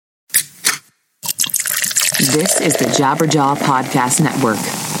This is the Jabberjaw Podcast Network.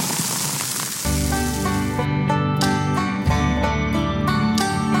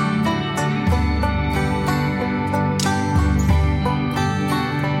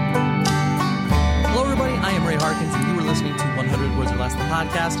 Hello, everybody. I am Ray Harkins, and you are listening to 100 Words or Less, the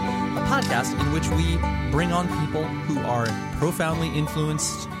podcast, a podcast in which we bring on people who are profoundly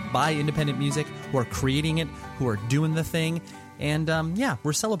influenced by independent music, who are creating it, who are doing the thing, and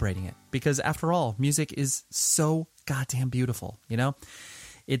we're celebrating it because, after all, music is so goddamn beautiful. You know,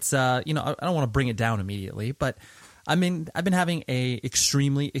 it's I don't want to bring it down immediately, but I've been having a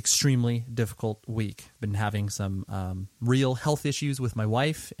extremely difficult week. Been having some real health issues with my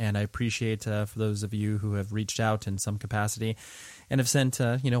wife, and I appreciate for those of you who have reached out in some capacity and have sent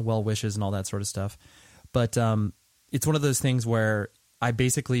well wishes and all that sort of stuff. But it's one of those things where I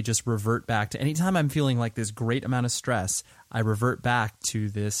basically just revert back to anytime I'm feeling like this great amount of stress, I revert back to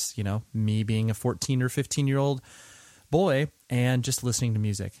this, me being a 14 or 15-year-old boy and just listening to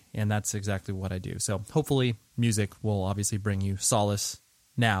music. And that's exactly what I do. So hopefully music will obviously bring you solace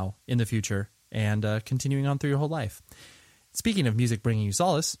now, in the future, and continuing on through your whole life. Speaking of music bringing you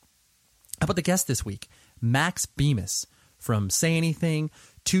solace, how about the guest this week? Max Bemis from Say Anything,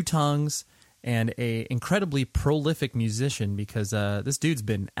 Tounges, and a incredibly prolific musician because this dude's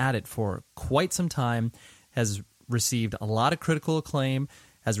been at it for quite some time, has received a lot of critical acclaim,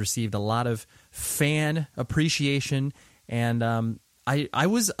 has received a lot of fan appreciation, and I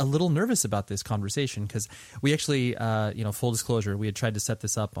was a little nervous about this conversation because we actually, full disclosure, we had tried to set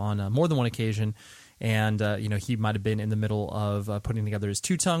this up on more than one occasion, and he might have been in the middle of putting together his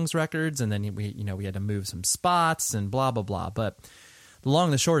Tounges records, and then we had to move some spots and blah blah blah, but the long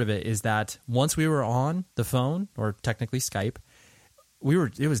and the short of it is that once we were on the phone, or technically Skype,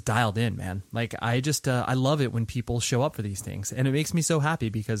 it was dialed in, man. Like, I just, I love it when people show up for these things. And it makes me so happy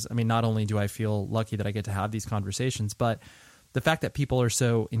because, not only do I feel lucky that I get to have these conversations, but the fact that people are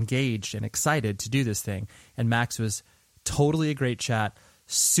so engaged and excited to do this thing. And Max was totally a great chat,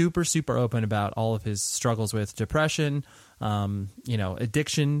 super open about all of his struggles with depression,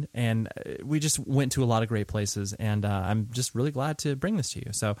 addiction, and we just went to a lot of great places, and I'm just really glad to bring this to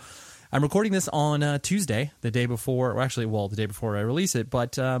you. So I'm recording this on Tuesday, the day before, the day before I release it,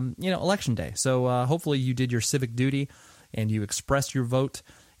 but, Election Day. So hopefully you did your civic duty and you expressed your vote,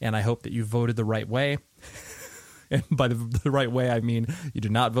 and I hope that you voted the right way. And by the right way, I mean you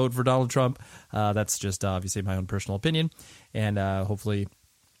did not vote for Donald Trump. That's just obviously my own personal opinion, and hopefully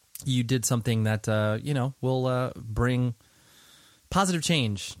you did something that, will bring positive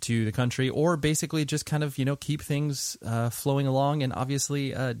change to the country, or basically just kind of, keep things flowing along, and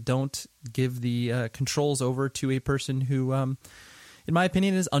obviously don't give the controls over to a person who, in my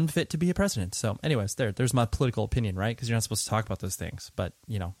opinion, is unfit to be a president. So anyways, there's my political opinion, right? Because you're not supposed to talk about those things. But,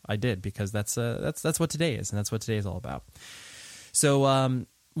 I did, because that's what today is, and that's what today is all about. So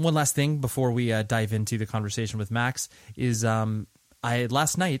one last thing before we dive into the conversation with Max is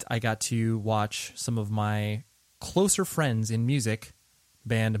last night I got to watch some of my closer friends in music,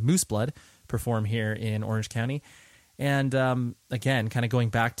 band Mooseblood, perform here in Orange County. And again, kind of going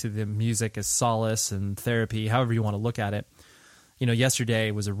back to the music as solace and therapy, however you want to look at it. Yesterday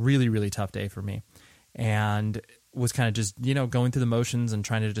was a really tough day for me, and was kind of just, going through the motions and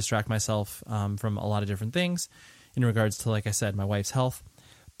trying to distract myself from a lot of different things in regards to, like I said, my wife's health.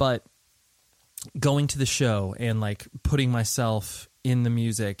 But going to the show and like putting myself in the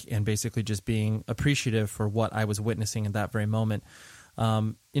music and basically just being appreciative for what I was witnessing at that very moment,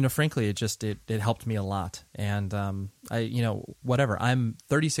 frankly, it helped me a lot. And whatever, I'm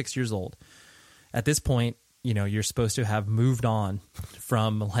 36 years old at this point. You're supposed to have moved on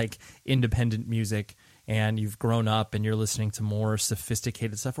from like independent music, and you've grown up and you're listening to more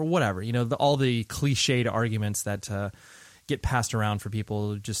sophisticated stuff or whatever, all the cliched arguments that get passed around for people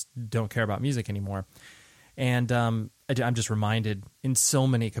who just don't care about music anymore. And I'm just reminded in so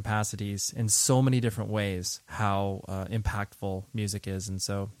many capacities, in so many different ways, how impactful music is. And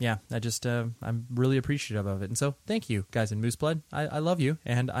so, yeah, I'm really appreciative of it. And so thank you, guys in Mooseblood. I love you,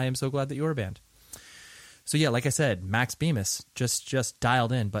 and I am so glad that you're a band. So, yeah, like I said, Max Bemis just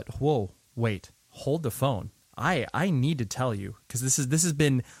dialed in. But, whoa, wait, hold the phone. I need to tell you, because this has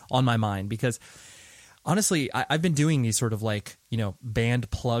been on my mind, because honestly, I've been doing these sort of like, band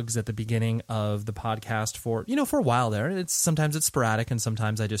plugs at the beginning of the podcast for a while there. Sometimes it's sporadic, and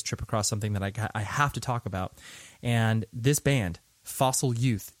sometimes I just trip across something that I have to talk about. And this band, Fossil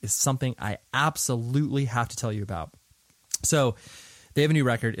Youth, is something I absolutely have to tell you about. So they have a new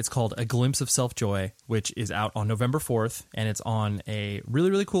record. It's called A Glimpse of Self-Joy, which is out on November 4th, and it's on a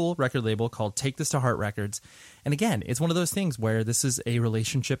really cool record label called Take This to Heart Records. And again, it's one of those things where this is a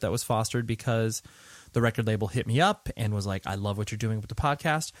relationship that was fostered because the record label hit me up and was like, I love what you're doing with the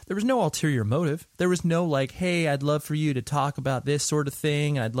podcast. There was no ulterior motive. There was no like, hey, I'd love for you to talk about this sort of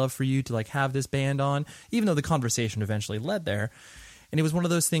thing. I'd love for you to like have this band on, even though the conversation eventually led there. And it was one of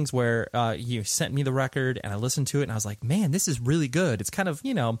those things where you sent me the record and I listened to it and I was like, man, this is really good. It's kind of,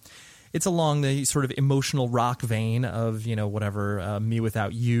 it's along the sort of emotional rock vein of, whatever, Me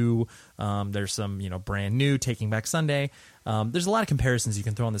Without You. There's some, brand new Taking Back Sunday. There's a lot of comparisons you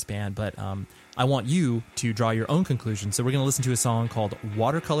can throw on this band, but I want you to draw your own conclusion. So we're going to listen to a song called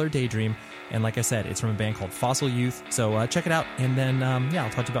Watercolor Daydream. And like I said, it's from a band called Fossil Youth. So check it out. And then, I'll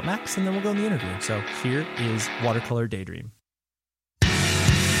talk to you about Max and then we'll go in the interview. So here is Watercolor Daydream.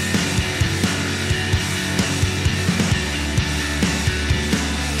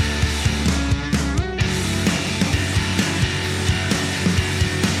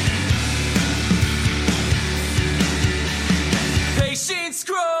 Patience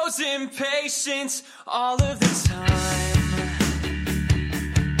grows impatience all of the time,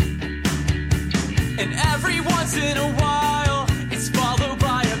 and every once in a while it's followed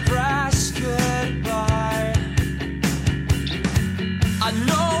by a brash goodbye. I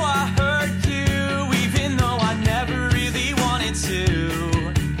know I hurt you even though I never really wanted to.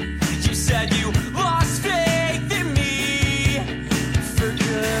 You said you lost faith in me for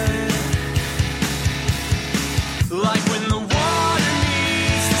good, like when the water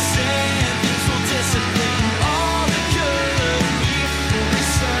meets the sand, things will dissipate and all the good in me will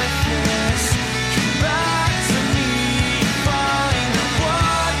resurface. Come back to me, find that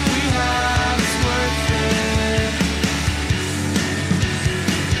what we have is worth it.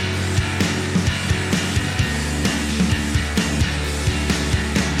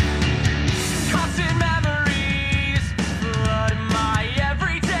 Constant memories flood my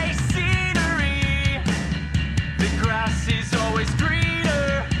everyday scenery. The grass is always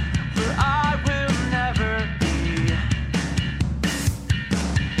greener, where I will never be.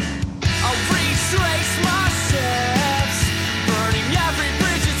 I'll retrace my steps, burning every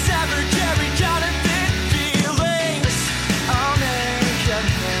bridge that's ever carried counterfeit feelings. I'll make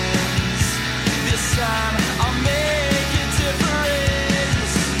amends. This time I'll make a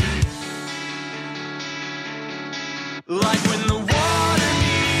difference. Like when the water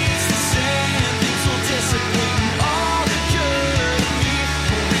meets the sand, things will dissipate and all the good in me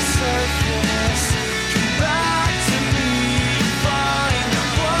will resurface. Come back to me, find that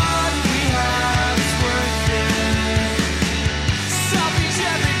what we have is worth it. Salvage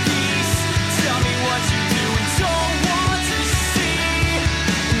every piece, tell me what you do and don't want to see.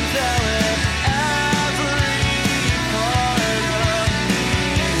 Envelop every part of me.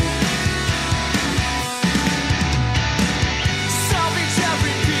 Salvage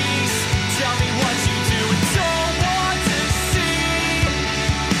every piece, tell me what you do and don't want to see.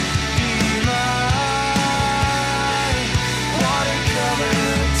 Be my watercolor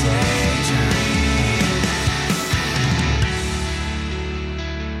daydream.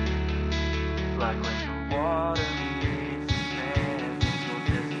 Like when the water meets the sand, things will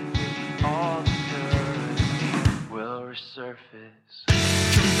dissipate, all the good in me will resurface.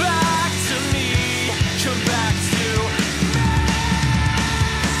 Come back to me, come back to me.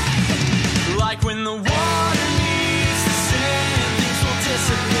 Like when the water meets the sand, things will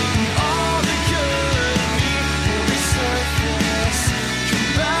dissipate and all the good in me will resurface. Come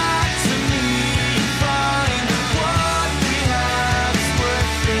back to me, find that what we have is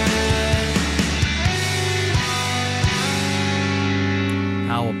worth it.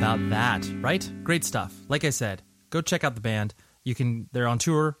 How about that, right? Great stuff. Like I said, go check out the band. They're on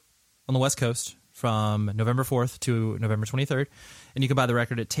tour on the West Coast from November 4th to November 23rd. And you can buy the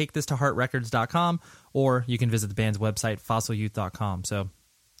record at takethistoheartrecords.com, or you can visit the band's website, fossilyouth.com. So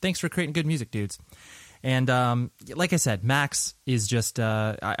thanks for creating good music, dudes. And like I said, Max is just,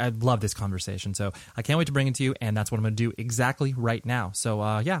 I love this conversation. So I can't wait to bring it to you, and that's what I'm going to do exactly right now. So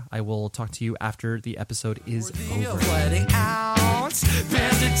I will talk to you after the episode is over. Letting out,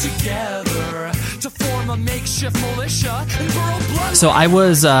 banded together to form a makeshift militia and burrow blood. So I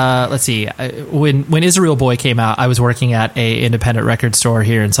was, let's see, when Israel Boy came out, I was working at a independent record store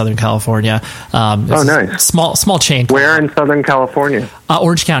here in Southern California. Nice. Small chain. Where in Southern California?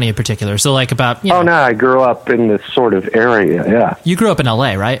 Orange County in particular. So like about, I grew up in this sort of area, yeah. You grew up in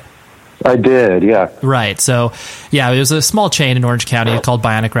LA, right? I did, yeah. Right. So, yeah, it was a small chain in Orange County called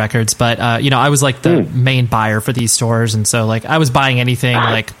Bionic Records. But, I was like the main buyer for these stores. And so, like, I was buying anything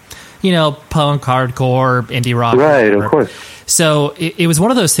like, punk, hardcore, indie rock. Right, of course. So it was one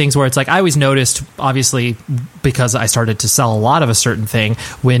of those things where it's like, I always noticed, obviously, because I started to sell a lot of a certain thing,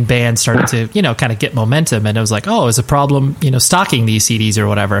 when bands started to, kind of get momentum, and it was like, oh, is a problem, stocking these CDs or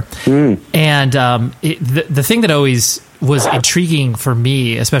whatever. And the thing that always was intriguing for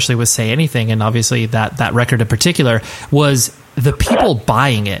me, especially with Say Anything, and obviously that record in particular, was the people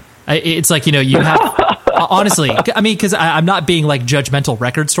buying it. It's like, you have, honestly, I mean, because I'm not being like judgmental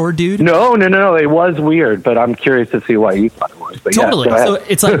record store dude. No. It was weird, but I'm curious to see why you thought it was. But totally. Yeah, so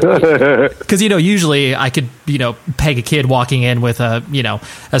it's like, because, usually I could, peg a kid walking in with a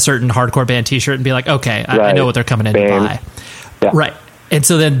certain hardcore band t-shirt and be like, okay, I know what they're coming in to buy. Yeah. Right. And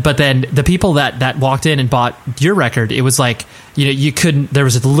so then the people that walked in and bought your record, it was like, you couldn't, there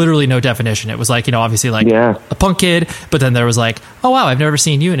was literally no definition. It was like, obviously like a punk kid, but then there was like, oh wow, I've never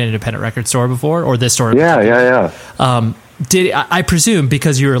seen you in an independent record store before, or this store. Yeah. I presume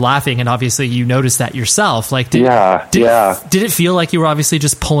because you were laughing and obviously you noticed that yourself, like, did it feel like you were obviously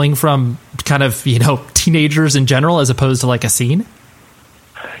just pulling from kind of, teenagers in general as opposed to like a scene?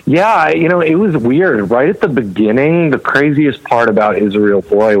 Yeah, it was weird. Right at the beginning, the craziest part about Israel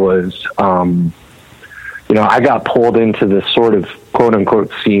Boy was, I got pulled into this sort of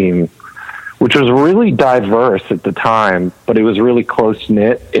quote-unquote scene, which was really diverse at the time, but it was really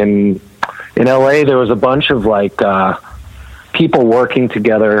close-knit. In LA, there was a bunch of, like, people working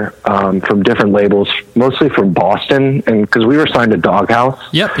together from different labels, mostly from Boston, and because we were signed to Doghouse.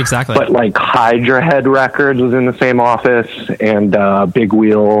 Yep, exactly. But like Hydra Head Records was in the same office, and Big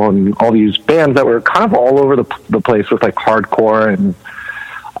Wheel, and all these bands that were kind of all over the place with like hardcore and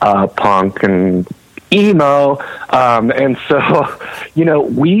punk and emo. And so,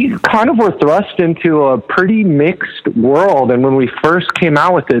 we kind of were thrust into a pretty mixed world. And when we first came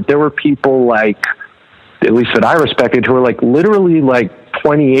out with it, there were people like, at least that I respected, who were like literally like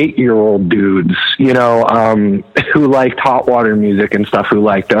 28-year-old dudes, who liked hot water music and stuff, who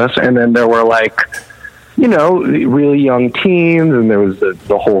liked us. And then there were like, really young teens, and there was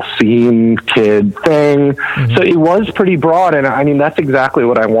the whole scene kid thing. Mm-hmm. So it was pretty broad. And I mean, that's exactly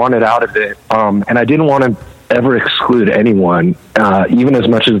what I wanted out of it. And I didn't want to ever exclude anyone, even as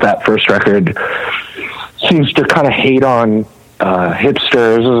much as that first record seems to kind of hate on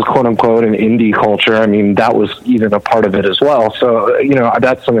hipsters, quote unquote, and indie culture. I mean, that was even a part of it as well. So,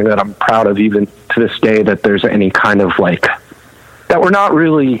 that's something that I'm proud of even to this day, that there's any kind of like, that we're not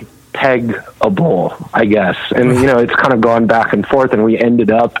really peg-able, I guess. And, it's kind of gone back and forth, and we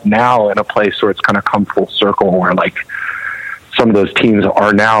ended up now in a place where it's kind of come full circle, where like some of those teens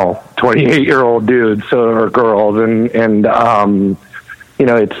are now 28-year-old dudes or girls. And it's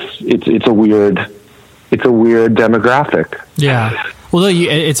a weird demographic. Yeah. Well,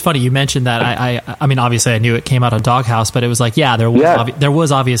 it's funny you mentioned that. I mean, obviously, I knew it came out of Doghouse, but it was like, there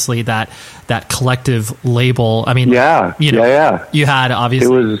was obviously that collective label. I mean, you had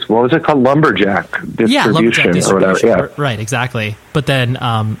obviously, it was, what was it called, Lumberjack Distribution, or whatever. Yeah, right, exactly. But then,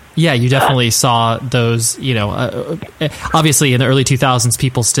 you definitely saw those. Obviously, in the early 2000s,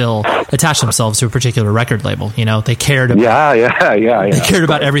 people still attached themselves to a particular record label. They cared about, they cared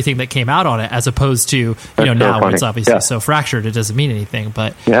about everything that came out on it, as opposed to now where it's obviously so fractured, it doesn't mean anything.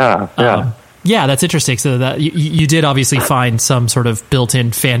 But that's interesting. So that you did obviously find some sort of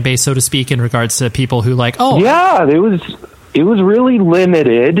built-in fan base, so to speak, in regards to people who like, it was really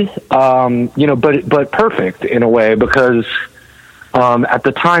limited, but perfect in a way, because at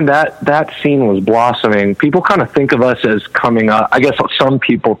the time that scene was blossoming. People kind of think of us as coming up. I guess some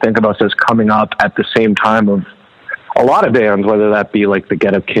people think of us as coming up at the same time of a lot of bands, whether that be like the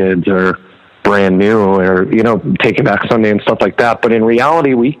Get Up Kids or Brand New, or Taking Back Sunday and stuff like that. But in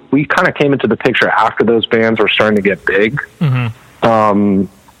reality, we kind of came into the picture after those bands were starting to get big. Mm-hmm.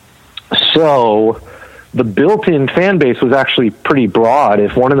 So the built-in fan base was actually pretty broad.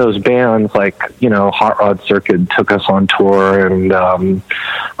 If one of those bands, like Hot Rod Circuit, took us on tour, and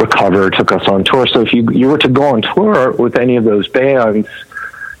Recover took us on tour. So if you were to go on tour with any of those bands,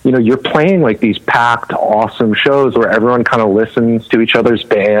 you're playing like these packed, awesome shows where everyone kind of listens to each other's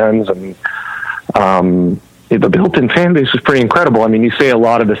bands, and the built-in fan base is pretty incredible. I mean, you see a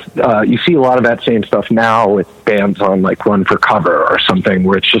lot of that same stuff now with bands on like Run for Cover or something,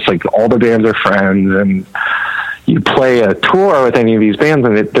 where it's just like all the bands are friends, and you play a tour with any of these bands,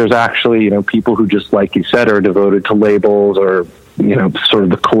 and there's actually, people who, just like you said, are devoted to labels, or sort of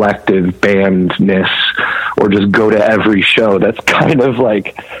the collective bandness, or just go to every show. That's kind of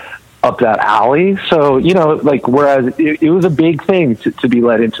like up that alley. So, whereas it was a big thing to be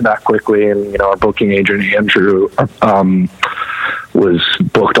led into that quickly. And, our booking agent, Andrew, was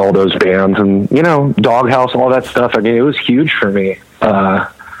booked all those bands, and, Doghouse, all that stuff. I mean, it was huge for me.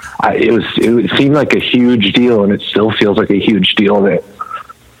 it seemed like a huge deal, and it still feels like a huge deal that,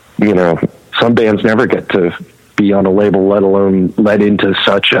 you know, some bands never get to be on a label, let alone let into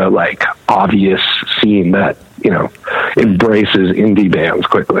such a like obvious scene that, you know, embraces indie bands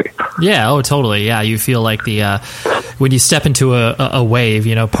quickly. Yeah. Oh, totally. Yeah. You feel like when you step into a wave,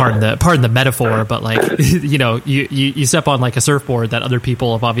 you know, pardon the metaphor, but like, you know, you step on like a surfboard that other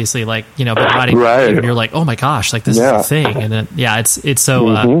people have obviously like, you know, been riding, right. and you're like, oh my gosh, like this is a thing. And then, it's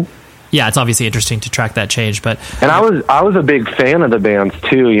so, yeah, it's obviously interesting to track that change, but I was a big fan of the bands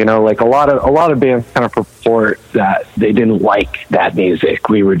too. You know, like a lot of bands kind of purport that they didn't like that music.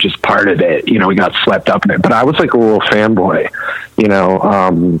 We were just part of it. You know, we got swept up in it. But I was like a little fanboy. You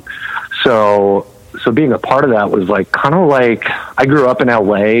know, so being a part of that was like kind of like I grew up in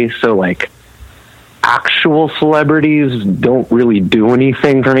LA, so like actual celebrities don't really do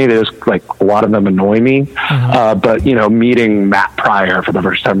anything for me. There's like a lot of them annoy me. But you know, meeting Matt Pryor for the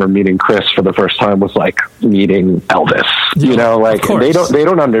first time or meeting Chris for the first time was like meeting Elvis. You know, like they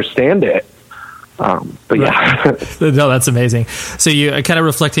don't understand it. But yeah. No, that's amazing. So you kind of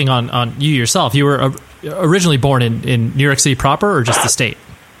reflecting on you yourself. You were originally born in New York City proper, or just the state?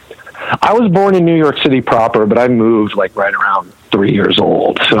 I was born in New York City proper, but I moved like right around 3 years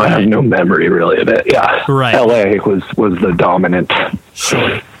old, so I have no memory really of it. Yeah, right. LA was the dominant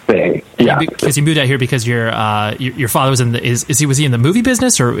thing. Yeah, because you moved out here because your father was in was he in the movie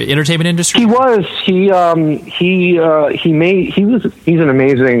business or entertainment industry? He was. He's an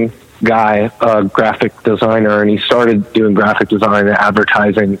amazing guy, graphic designer, and he started doing graphic design and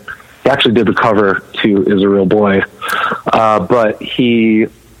advertising. He actually did the cover to Is a Real Boy, but he's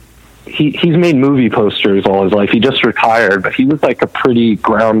made movie posters all his life. He just retired, but he was like a pretty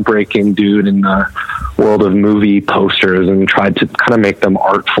groundbreaking dude in the world of movie posters and tried to kind of make them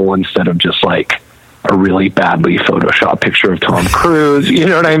artful instead of just like a really badly photoshopped picture of Tom Cruise. You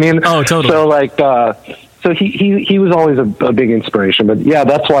know what I mean? Oh, totally. So like, so he was always a big inspiration, but yeah,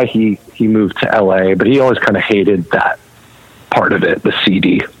 that's why he moved to LA, but he always kind of hated that part of it, the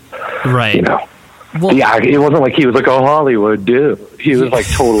CD, right? You know? Well, yeah, it wasn't like he was like, "Oh, Hollywood, dude." He was like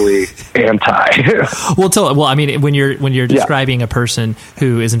totally anti. Well, I mean, when you're describing a person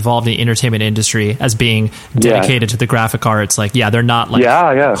who is involved in the entertainment industry as being dedicated to the graphic arts, like, they're not like,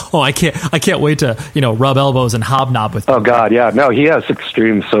 oh, I can't wait to, you know, rub elbows and hobnob with. Oh God, yeah, no, he has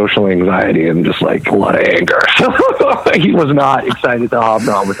extreme social anxiety and just like a lot of anger. So he was not excited to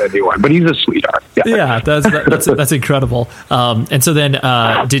hobnob with anyone, but he's a sweetheart. Yeah, that's incredible. And so then,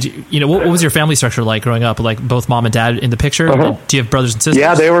 did you know what was your family structure like growing up? Like both mom and dad in the picture? Do you have brothers and sisters?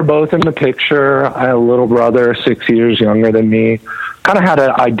 Yeah, they were both in the picture. I had a little brother, 6 years younger than me. Kind of had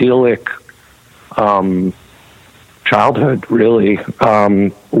an idyllic childhood, really.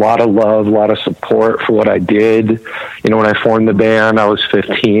 A lot of love, a lot of support for what I did. You know, when I formed the band, I was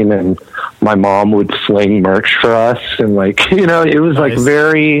 15, and my mom would sling merch for us. And, like, you know, it was, like,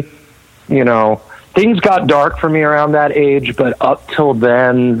 very, you know, things got dark for me around that age, but up till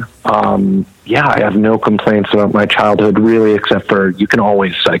then, I have no complaints about my childhood, really, except for you can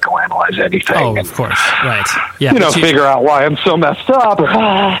always psychoanalyze anything. Oh, of course. Right. Yeah. You know, figure out why I'm so messed up.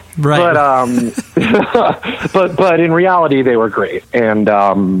 Right. But in reality, they were great. And,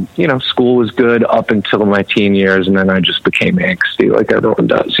 you know, school was good up until my teen years, and then I just became angsty like everyone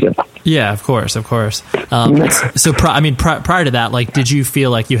does, you know? Yeah, of course. So, prior to that, like, did you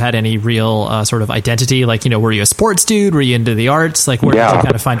feel like you had any real sort of identity? Like, you know, were you a sports dude? Were you into the arts? Like, where did you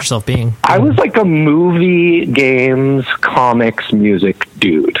kind of find yourself being? I was like a movie, games, comics, music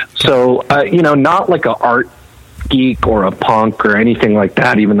dude. So, you know, not like a art geek or a punk or anything like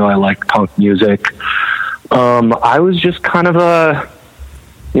that, even though I liked punk music. I was just kind of a,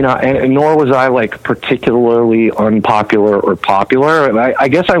 you know, and nor was I like particularly unpopular or popular. I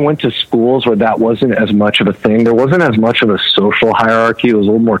guess I went to schools where that wasn't as much of a thing. There wasn't as much of a social hierarchy. It was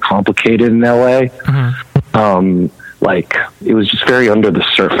a little more complicated in LA. Like, it was just very under the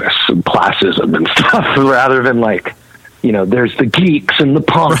surface and classism and stuff, rather than like, you know, there's the geeks and the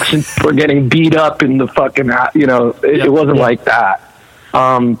punks and we're getting beat up in the fucking, you know, it wasn't like that.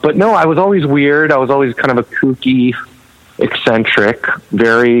 But no, I was always weird. I was always kind of a kooky, eccentric,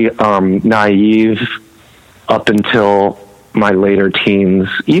 very naive up until my later teens.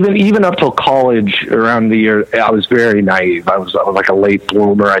 Even up till college, around the year, I was very naive. I was like a late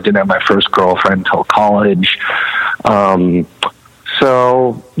bloomer. I didn't have my first girlfriend until college.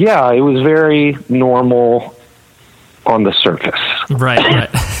 So yeah, it was very normal on the surface. Right.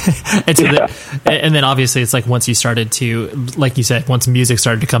 And, and then obviously it's like once you started to, like you said, once music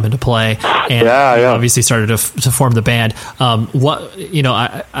started to come into play, and you obviously started to form the band. What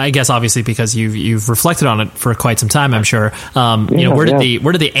I guess obviously because you've reflected on it for quite some time, I'm sure. Where did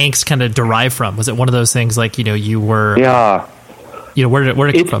the angst kind of derive from? Was it one of those things like you were? Yeah. Where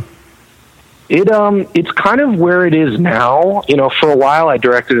did it come from? It's kind of where it is now. For a while I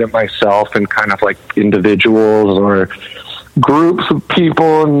directed it myself and kind of like individuals or groups of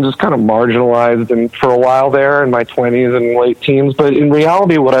people and just kind of marginalized them for a while there in my 20s and late teens. But in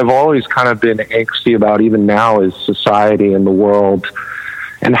reality, what I've always kind of been angsty about even now is society and the world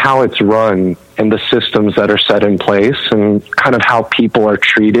and how it's run and the systems that are set in place and kind of how people are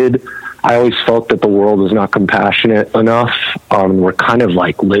treated. I always felt that the world is not compassionate enough. We're kind of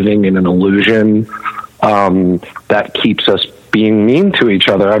like living in an illusion that keeps us being mean to each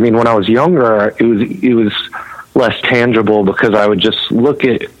other. I mean, when I was younger, it was less tangible because I would just look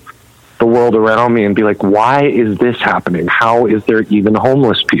at the world around me and be like, why is this happening? How is there even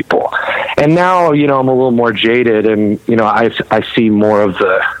homeless people? And now, I'm a little more jaded and, I see more of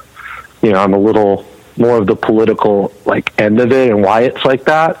the, I'm a little more of the political like end of it and why it's like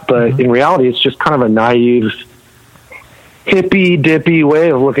that. But in reality, it's just kind of a naive, hippy dippy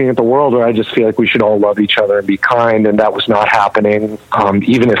way of looking at the world where I just feel like we should all love each other and be kind. And that was not happening.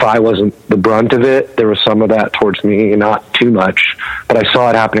 Even if I wasn't the brunt of it, there was some of that towards me, not too much, but I saw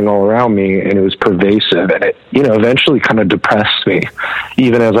it happening all around me and it was pervasive and it, eventually kind of depressed me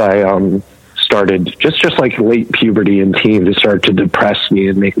even as I, started just like late puberty and teens, it started to depress me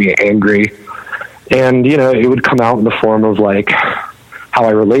and make me angry. And, it would come out in the form of like how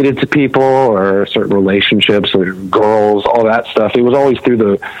I related to people or certain relationships or girls, all that stuff. It was always through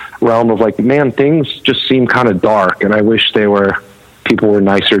the realm of like, man, things just seem kind of dark and I wish people were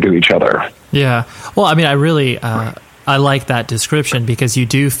nicer to each other. Yeah. Well, I mean, I really, I like that description because you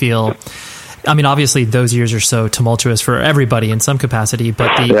do feel, I mean, obviously those years are so tumultuous for everybody in some capacity,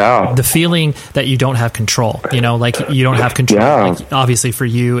 but the feeling that you don't have control, like you don't have control. Yeah. Like obviously for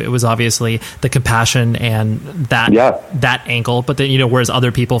you, it was obviously the compassion and that angle. But then, whereas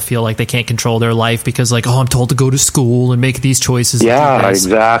other people feel like they can't control their life because like, I'm told to go to school and make these choices. Yeah,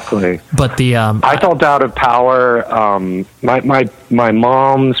 exactly. But I felt out of power. My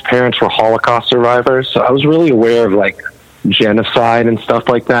mom's parents were Holocaust survivors. So I was really aware of like genocide and stuff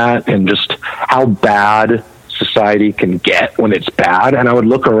like that and just how bad society can get when it's bad. And I would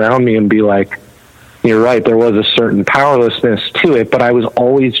look around me and be like, you're right, there was a certain powerlessness to it, but I was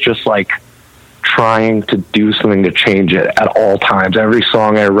always just like trying to do something to change it at all times. Every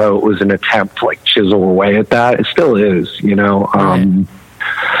song I wrote was an attempt to like chisel away at that. It still is,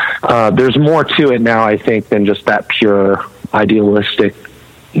 there's more to it now, I think, than just that pure idealistic.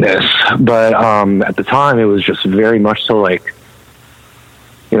 But at the time it was just very much so like,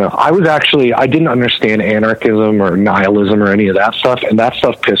 I didn't understand anarchism or nihilism or any of that stuff, and that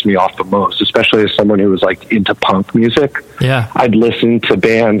stuff pissed me off the most, especially as someone who was like into punk music. Yeah, I'd listen to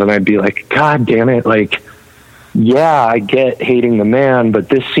bands and I'd be like, God damn it, like, yeah, I get hating the man, but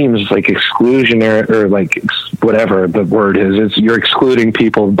this seems like exclusionary or like whatever the word is. You're excluding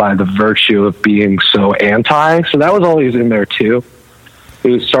people by the virtue of being so anti. So that was always in there too.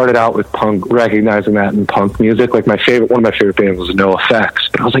 It started out with punk, recognizing that in punk music. Like one of my favorite bands was NoFX,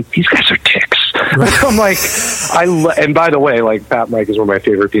 but I was like, these guys are dicks. Right. I'm like, and by the way, like Pat Mike is one of my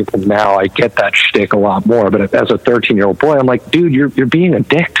favorite people now. I get that shtick a lot more, but as a 13-year-old boy, I'm like, dude, you're being a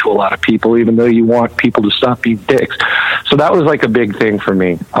dick to a lot of people, even though you want people to stop being dicks. So that was like a big thing for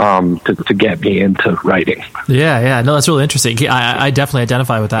me, to get me into writing. Yeah. No, that's really interesting. I definitely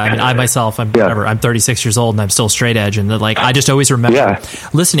identify with that. I mean, I myself, I'm 36 years old and I'm still straight edge. And like, I just always remember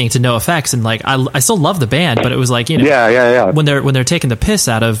listening to NoFX and like, I still love the band, but it was like, when they're taking the piss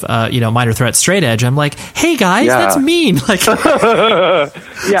out of, Minor Threat straight edge, I'm like, hey guys, that's mean. Like,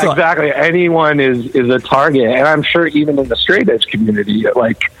 exactly. Anyone is a target. And I'm sure even in the straight edge community,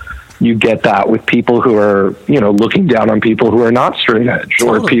 like, you get that with people who are, looking down on people who are not straight edge,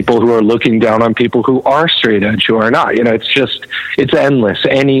 or people who are looking down on people who are straight edge who are not. It's endless.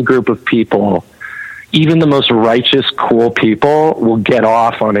 Any group of people, even the most righteous, cool people, will get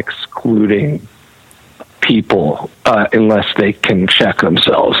off on excluding people unless they can check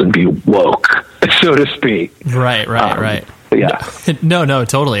themselves and be woke, so to speak. Right. Yeah. No,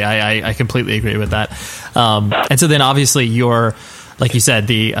 totally. I completely agree with that. And so then obviously you're, like you said,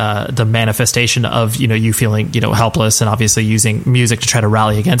 the manifestation of, you feeling, helpless and obviously using music to try to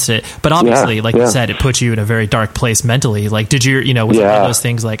rally against it. But obviously, you said, it put you in a very dark place mentally. Like, did you, was it one of those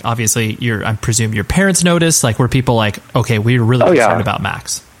things, like, obviously I presume your parents noticed, like, were people like, okay, we're really concerned about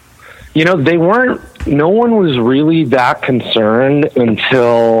Max? no one was really that concerned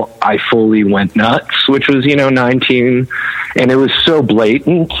until I fully went nuts, which was, 19. And it was so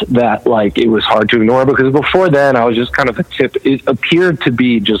blatant that like, it was hard to ignore, because before then I was just kind of it appeared to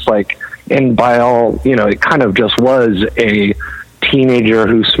be just like, and by all, it kind of just was a teenager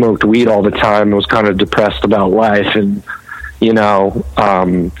who smoked weed all the time and was kind of depressed about life. And,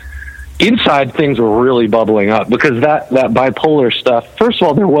 inside things were really bubbling up, because that bipolar stuff, first of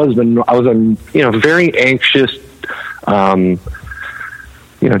all, I was a, very anxious,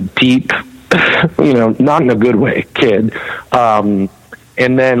 deep, not in a good way kid.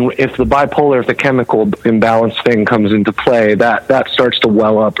 And then if the chemical imbalance thing comes into play, that starts to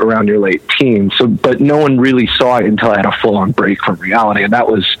well up around your late teens. So, but no one really saw it until I had a full on break from reality. And I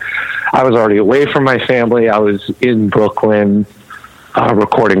was already away from my family. I was in Brooklyn,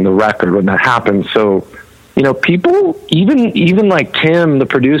 recording the record when that happened. So, people, even like Tim, the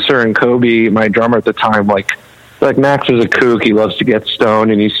producer, and Kobe, my drummer at the time, like Max is a kook. He loves to get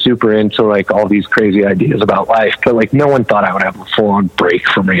stoned and he's super into like all these crazy ideas about life. But like, no one thought I would have a full on break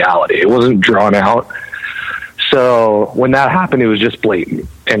from reality. It wasn't drawn out. So when that happened, it was just blatant.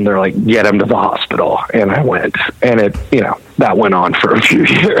 And they're like, get him to the hospital. And I went, and that went on for a few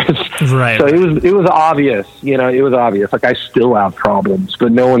years. Right. So it was obvious, it was obvious. Like, I still have problems,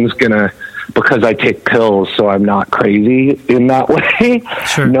 but no one's gonna, because I take pills, so I'm not crazy in that way.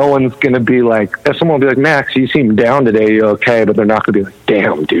 Sure. No one's gonna be like, if someone will be like, Max, you seem down today, you okay? But they're not gonna be like,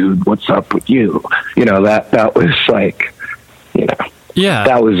 damn, dude, what's up with you? That was like, yeah,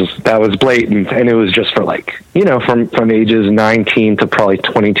 that was blatant. And it was just for like, from ages 19 to probably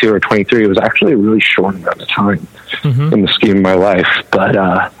 22 or 23, it was actually a really short amount of time in the scheme of my life. But,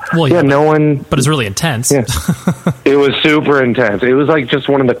 no one, but it's really intense. Yeah. It was super intense. It was like just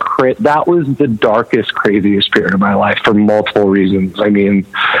one of that was the darkest, craziest period of my life for multiple reasons. I mean,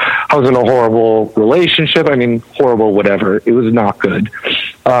 I was in a horrible relationship. I mean, horrible, whatever. It was not good.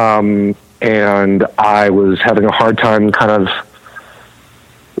 And I was having a hard time kind of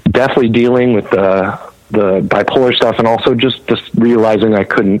definitely dealing with the bipolar stuff, and also just realizing I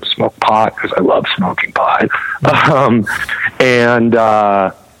couldn't smoke pot because I love smoking pot.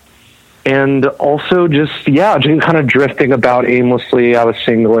 And also just kind of drifting about aimlessly. I was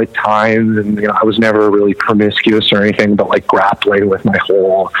single at times, and I was never really promiscuous or anything, but like grappling with my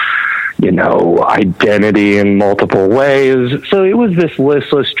whole identity in multiple ways. So it was this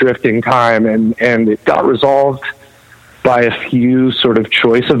listless drifting time, and it got resolved by a few sort of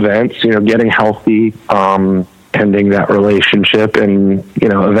choice events, getting healthy, ending that relationship, and,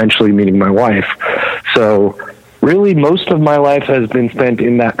 eventually meeting my wife. So really most of my life has been spent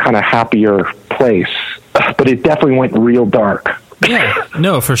in that kind of happier place, but it definitely went real dark. Yeah,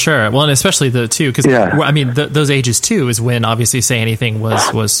 no, for sure. Well, and especially because I mean, those ages too is when obviously Say Anything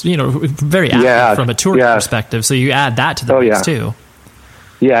was very active from a touring perspective. So you add that to the mix too.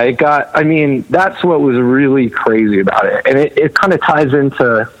 Yeah, that's what was really crazy about it. And it kind of ties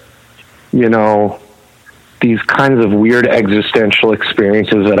into, these kinds of weird existential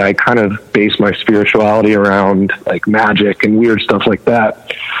experiences that I kind of base my spirituality around, like magic and weird stuff like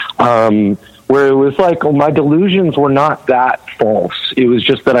that. Where it was like, my delusions were not that false. It was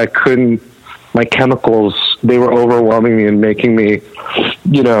just that my chemicals, they were overwhelming me and making me,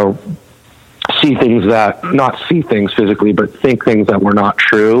 not see things physically, but think things that were not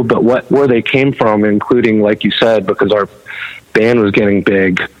true. But where they came from, including, like you said, because our band was getting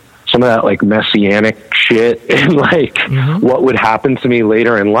big, some of that like messianic shit and like what would happen to me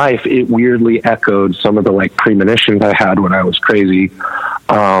later in life, it weirdly echoed some of the like premonitions I had when I was crazy.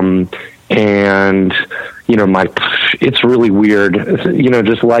 And it's really weird.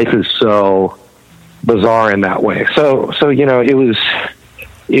 Just life is so bizarre in that way. So it was.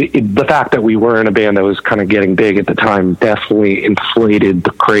 The fact that we were in a band that was kind of getting big at the time definitely inflated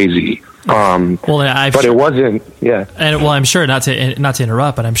the crazy. But it wasn't. Yeah. And I'm sure not to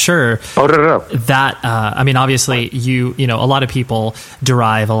interrupt, but I'm sure. Oh no. That obviously a lot of people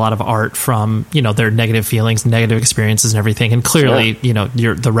derive a lot of art from their negative feelings, negative experiences, and everything. And clearly,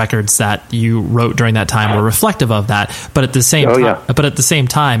 the records that you wrote during that time were reflective of that. But at the same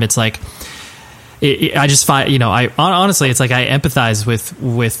time, it's like. I just find, honestly, it's like I empathize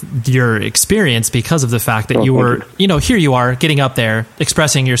with your experience because of the fact that you were, here you are getting up there,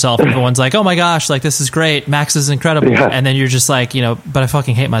 expressing yourself. And everyone's like, oh my gosh, like this is great. Max is incredible. Yeah. And then you're just like, but I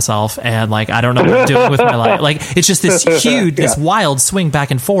fucking hate myself. And like, I don't know what I'm doing with my life. Like, it's just this huge, this wild swing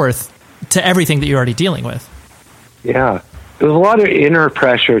back and forth to everything that you're already dealing with. Yeah. There's a lot of inner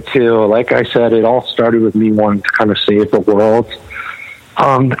pressure too. Like I said, it all started with me wanting to kind of save the world.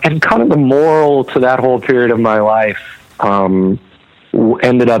 And kind of the moral to that whole period of my life was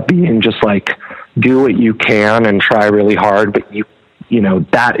ended up being just like, do what you can and try really hard, but you know,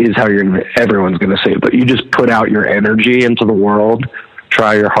 that is how everyone's going to say it, but you just put out your energy into the world,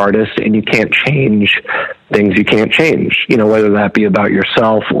 try your hardest, and you can't change things you can't change, you know, whether that be about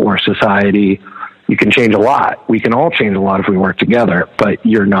yourself or society. You can change a lot. We can all change a lot if we work together, but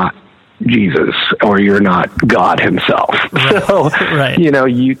you're not Jesus or you're not God himself. Right. So, Right. you know,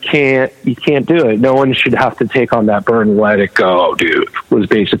 you can't do it. No one should have to take on that burden. Let it go, dude, was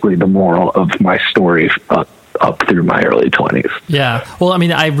basically the moral of my story up through my early 20s. Yeah. Well, I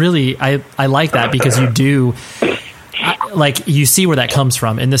mean, I like that because you do, like, you see where that comes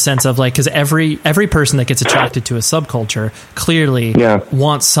from in the sense of like, because every person that gets attracted to a subculture clearly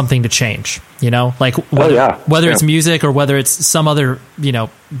wants something to change, you know, like whether it's music or whether it's some other, you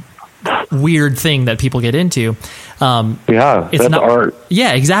know, weird thing that people get into. It's not art.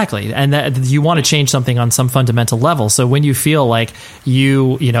 Yeah, exactly. And that you want to change something on some fundamental level. So when you feel like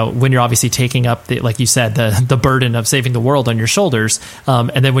you know, when you're obviously taking up like you said, the burden of saving the world on your shoulders.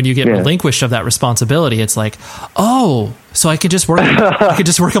 And then when you get relinquished of that responsibility, it's like, oh, so I could just work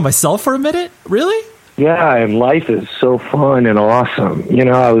on myself for a minute. Really? Yeah. And life is so fun and awesome. You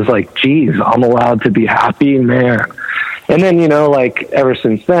know, I was like, geez, I'm allowed to be happy, man. And then, you know, like ever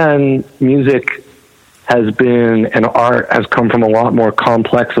since then, music has been, and art has come from a lot more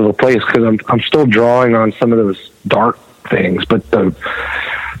complex of a place, because I'm still drawing on some of those dark things, but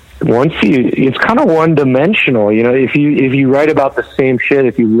it's kind of one dimensional. You know, if you write about the same shit,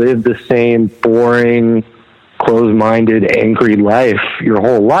 if you live the same boring, closed-minded, angry life your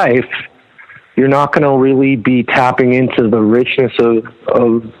whole life, you're not going to really be tapping into the richness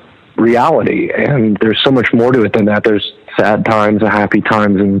of reality. And there's so much more to it than that. There's sad times and happy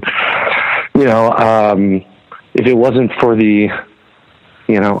times, and you know, if it wasn't for the,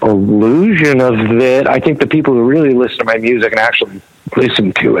 you know, illusion of it, I think the people who really listen to my music and actually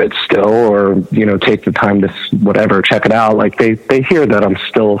listen to it still, or, you know, take the time to check it out, like they hear that I'm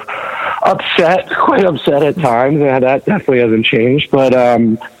still quite upset at times, and that definitely hasn't changed. But,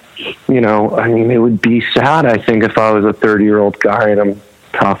 you know, I mean, it would be sad, I think, if I was a 30-year-old guy and I'm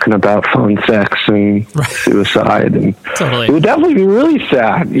talking about phone sex and suicide, and totally. It would definitely be really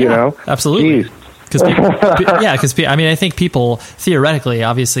sad, you know? Absolutely. Because I mean, I think people theoretically,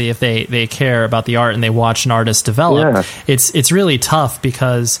 obviously, if they care about the art and they watch an artist develop, it's really tough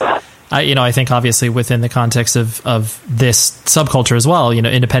because, I think obviously within the context of this subculture as well, you know,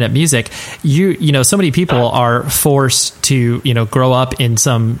 independent music, you know, so many people are forced to, you know, grow up in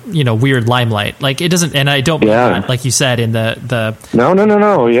some, you know, weird limelight. Like it doesn't, and I don't mean that, like you said, in the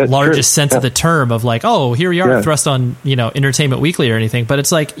largest sense of the term of like, oh, here we are thrust on, you know, Entertainment Weekly or anything, but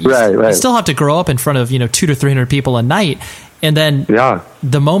it's like, you still have to grow up in front of, you know, 200 to 300 people a night. And then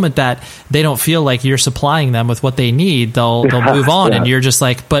the moment that they don't feel like you're supplying them with what they need, they'll move on, and you're just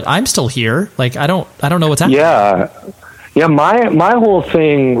like, but I'm still here. Like I don't know what's happening. Yeah. My whole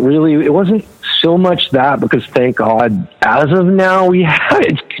thing really, it wasn't so much that, because thank God, as of now,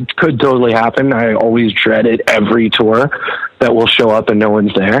 it could totally happen. I always dreaded every tour that will show up and no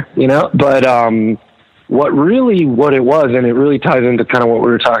one's there, you know. But what it was, and it really ties into kind of what we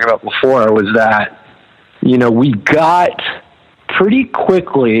were talking about before, was that, you know, we got pretty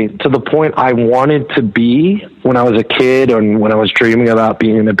quickly to the point I wanted to be when I was a kid and when I was dreaming about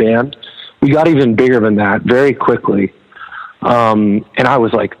being in a band. We got even bigger than that very quickly. And I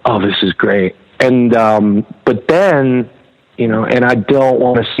was like, oh, this is great. And, but then, you know, and I don't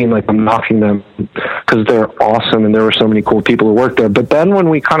want to seem like I'm knocking them, because they're awesome and there were so many cool people who worked there. But then when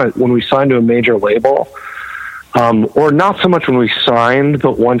we signed to a major label, or not so much when we signed,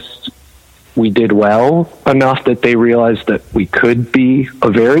 but once we did well enough that they realized that we could be a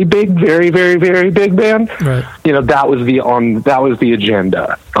very big, very, very, very big band. Right. You know, that was the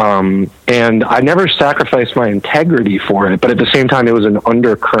agenda. And I never sacrificed my integrity for it, but at the same time, it was an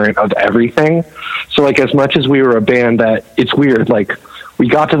undercurrent of everything. So like, as much as we were a band that, it's weird, like we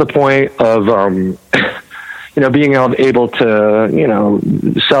got to the point of, you know, being able to, you know,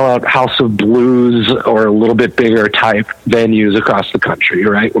 sell out House of Blues or a little bit bigger type venues across the country,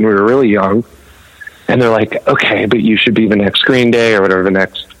 right? When we were really young. And they're like, okay, but you should be the next Green Day or whatever, the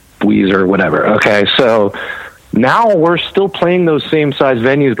next Weezer or whatever. Okay, so now we're still playing those same size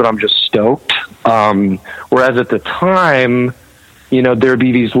venues, but I'm just stoked. Whereas at the time, you know, there'd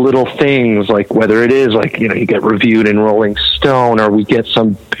be these little things, like whether it is like, you know, you get reviewed in Rolling Stone, or we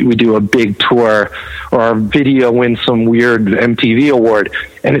do a big tour, or our video wins some weird MTV award.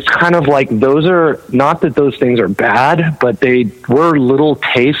 And it's kind of like, those are not that those things are bad, but they were little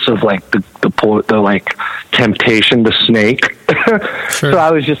tastes of like the like temptation, the snake. Sure. So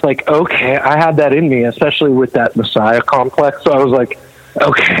I was just like, okay, I had that in me, especially with that Messiah complex. So I was like,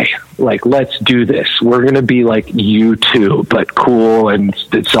 okay, like, let's do this. We're going to be like U2, but cool and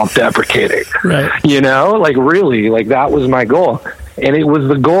self-deprecating. Right. You know, like, really, like, that was my goal. And it was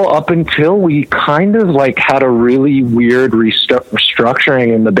the goal up until we kind of like had a really weird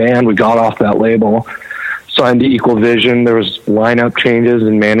restructuring in the band. We got off that label, signed to Equal Vision. There was lineup changes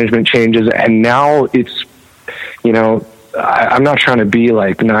and management changes. And now it's, you know, I'm not trying to be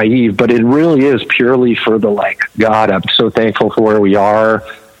like naive, but it really is purely for the, like, God, I'm so thankful for where we are.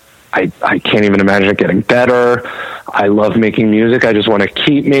 I can't even imagine it getting better. I love making music. I just want to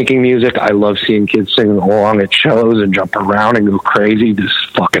keep making music. I love seeing kids sing along at shows and jump around and go crazy. This is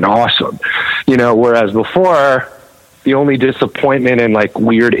fucking awesome. You know, whereas before, the only disappointment and like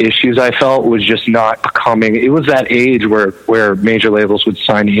weird issues I felt was just not becoming, it was that age where major labels would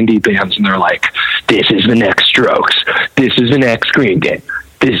sign indie bands and they're like, this is the next Strokes. This is the next Green Day.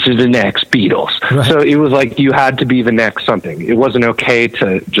 This is the next Beatles. Right. So it was like you had to be the next something. It wasn't okay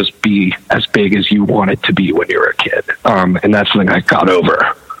to just be as big as you wanted to be when you were a kid. And that's something I got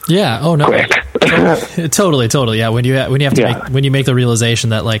over. Yeah. Oh no. Quick. Totally. Yeah. When you have to when you make the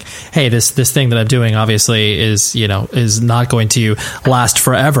realization that, like, hey, this thing that I'm doing obviously is, you know, is not going to last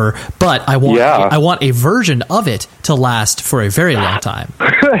forever, but I want a version of it to last for a very long time.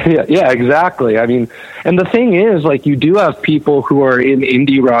 Yeah, exactly. I mean, and the thing is, like, you do have people who are in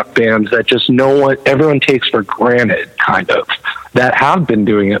indie rock bands that just everyone takes for granted, kind of, that have been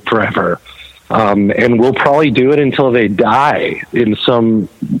doing it forever. And will probably do it until they die in some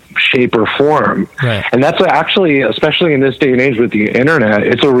shape or form. Right. And that's actually, especially in this day and age with the internet,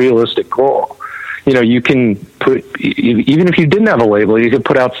 it's a realistic goal. You know, you can put, even if you didn't have a label, you could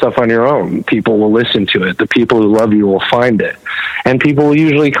put out stuff on your own. People will listen to it. The people who love you will find it. And people will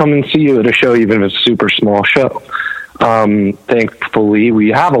usually come and see you at a show, even if it's a super small show. Thankfully, we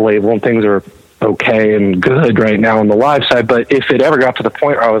have a label and things are okay and good right now on the live side. But if it ever got to the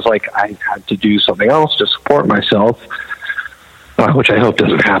point where I was like, I had to do something else to support myself, which I hope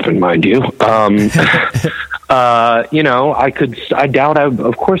doesn't happen, mind you. You know,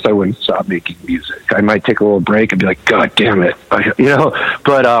 of course I wouldn't stop making music. I might take a little break and be like, God damn it. You know,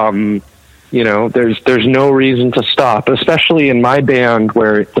 but, you know, there's no reason to stop, especially in my band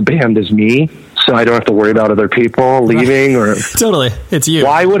where the band is me. So I don't have to worry about other people leaving or totally. It's you.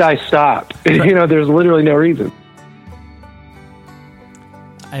 Why would I stop? Right. You know, there's literally no reason.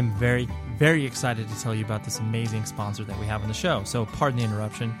 I'm very, very excited to tell you about this amazing sponsor that we have on the show. So pardon the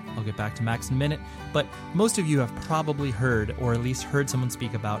interruption. I'll get back to Max in a minute. But most of you have probably heard, or at least heard someone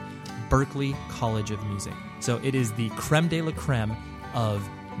speak about, Berklee College of Music. So it is the creme de la creme of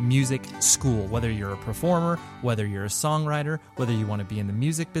music school. Whether you're a performer, whether you're a songwriter, whether you want to be in the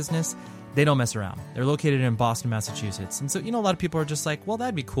music business, they don't mess around. They're located in Boston, Massachusetts. And so, you know, a lot of people are just like, well,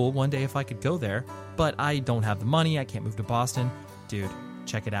 that'd be cool one day if I could go there, but I don't have the money. I can't move to Boston. Dude,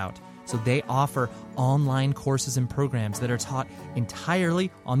 check it out. So they offer online courses and programs that are taught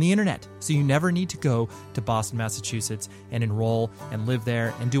entirely on the internet. So you never need to go to Boston, Massachusetts and enroll and live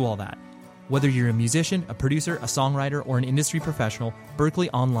there and do all that. Whether you're a musician, a producer, a songwriter, or an industry professional, Berklee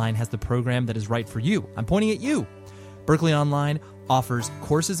Online has the program that is right for you. I'm pointing at you. Berklee Online offers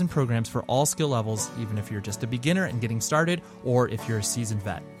courses and programs for all skill levels, even if you're just a beginner and getting started, or if you're a seasoned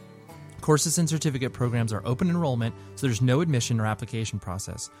vet. Courses and certificate programs are open enrollment, so there's no admission or application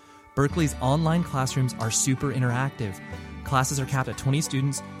process. Berklee's online classrooms are super interactive. Classes are capped at 20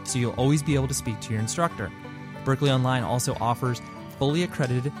 students, so you'll always be able to speak to your instructor. Berklee Online also offers fully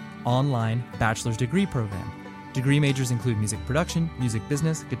accredited online bachelor's degree program. Degree majors include music production, music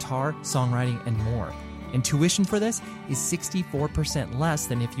business, guitar, songwriting, and more. And tuition for this is 64% less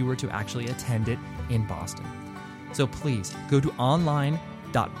than if you were to actually attend it in Boston. So please go to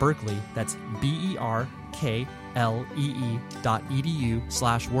online.berklee, that's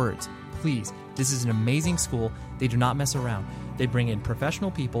berklee.edu/words. Please, this is an amazing school. They do not mess around. They bring in professional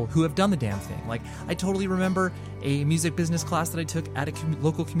people who have done the damn thing. Like, I totally remember a music business class that I took at a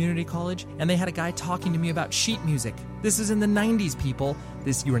local community college, and they had a guy talking to me about sheet music. This is in the 90s, people.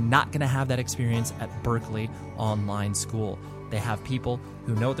 You are not going to have that experience at Berklee Online School. They have people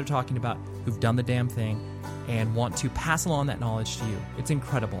who know what they're talking about, who've done the damn thing, and want to pass along that knowledge to you. It's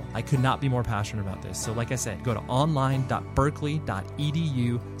incredible. I could not be more passionate about this. So like I said, go to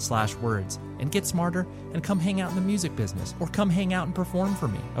online.berklee.edu/words and get smarter and come hang out in the music business, or come hang out and perform for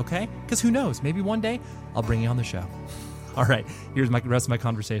me, okay? Because who knows, maybe one day I'll bring you on the show. All right, here's the rest of my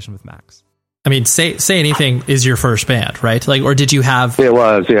conversation with Max. I mean, Say Anything is your first band, right? Like, or did you have? It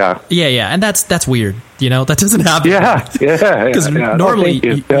was, yeah. Yeah, and that's weird. That doesn't happen. Yeah. Because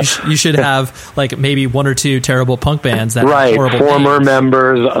normally you should have like maybe one or two terrible punk bands that have horrible former names.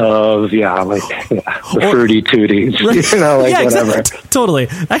 members of the Fruity Tooties, whatever. Exactly. Totally.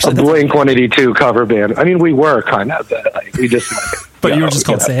 Actually, a Blink-182 cover band. I mean, we were kind of, we just. But you were just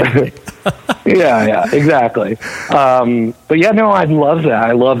called Say Anything. yeah, exactly. But yeah, no, I love that.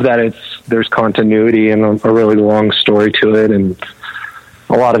 I love that there's continuity and a really long story to it, and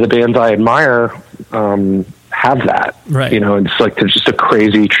a lot of the bands I admire have that. Right. It's like there's just a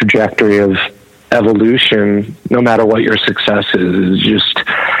crazy trajectory of evolution. No matter what your success is just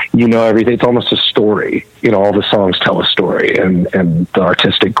everything. It's almost a story. All the songs tell a story, and the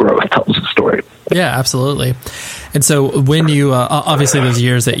artistic growth tells a story. Yeah, absolutely. And so when you obviously those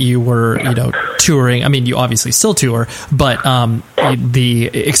years that you were touring, I mean, you obviously still tour, but the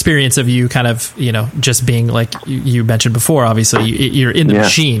experience of you kind of just being like you mentioned before, obviously you're in the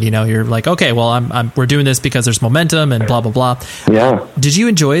machine. You're like, okay, well, we're doing this because there's momentum and blah blah blah. Yeah. Did you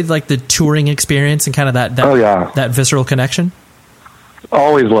enjoy like the touring experience and kind of that visceral connection?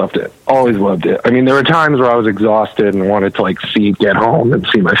 Always loved it. Always loved it. I mean, there were times where I was exhausted and wanted to get home and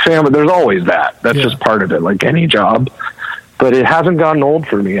see my family. There's always that. That's just part of it, like any job. But it hasn't gotten old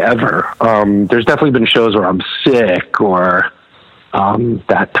for me ever. There's definitely been shows where I'm sick, or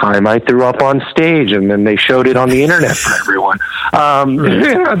that time I threw up on stage and then they showed it on the internet for everyone.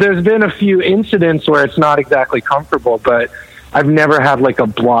 There's been a few incidents where it's not exactly comfortable, but I've never had like a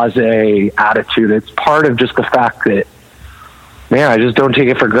blasé attitude. It's part of just the fact that, man, I just don't take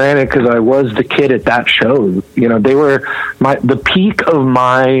it for granted because I was the kid at that show. They were the peak of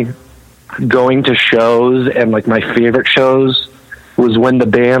my going to shows, and like my favorite shows was when the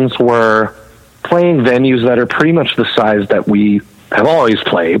bands were playing venues that are pretty much the size that we have always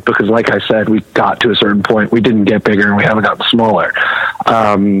played, because like I said, we got to a certain point, we didn't get bigger and we haven't gotten smaller.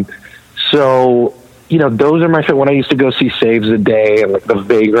 So those are my favorite. When I used to go see Saves the Day and like the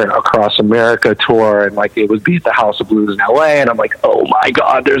Vagrant Across America tour, and like it would be at the House of Blues in LA, and I'm like, oh my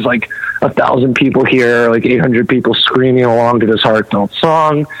God, there's like 1,000 people here, like 800 people screaming along to this heartfelt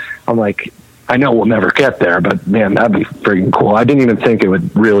song. I'm like, I know we'll never get there, but man, that'd be freaking cool. I didn't even think it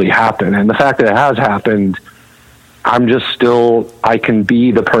would really happen. And the fact that it has happened, I can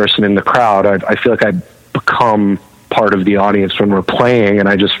be the person in the crowd. I feel like I've become part of the audience when we're playing, and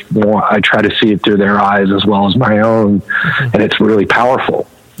I try to see it through their eyes as well as my own, and it's really powerful.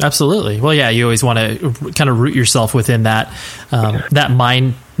 Absolutely. Well, yeah, you always want to kind of root yourself within that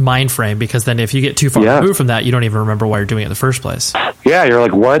mind frame, because then if you get too far removed from that, you don't even remember why you're doing it in the first place. Yeah, you're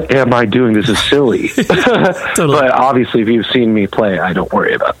like, what am I doing? This is silly. Totally. But obviously, if you've seen me play, I don't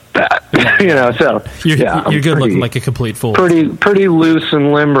worry about that. So you're good looking like a complete fool. Pretty loose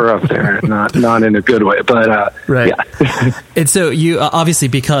and limber up there, not in a good way, but right. Yeah. And so you obviously,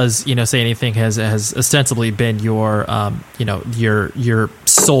 because Say Anything has ostensibly been your your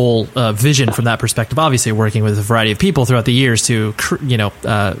sole vision from that perspective. Obviously, working with a variety of people throughout the years to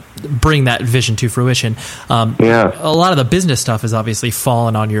bring that vision to fruition. A lot of the business stuff has obviously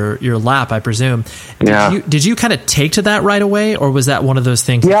fallen on your lap, I presume. Did you kind of take to that right away, or was that one of those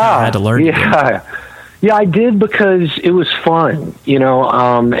things that you had to learn? Yeah, I did, because it was fun,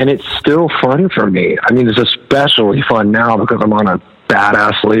 and it's still fun for me. I mean, it's especially fun now because I'm on a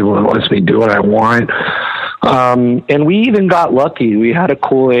badass label that lets me do what I want. And we even got lucky. We had a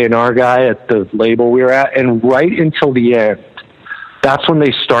cool A&R guy at the label we were at, and right until the end, that's when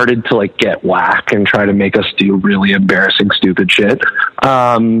they started to like get whack and try to make us do really embarrassing, stupid shit.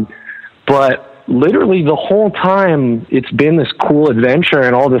 But literally the whole time, it's been this cool adventure,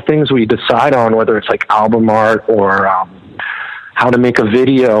 and all the things we decide on, whether it's like album art or how to make a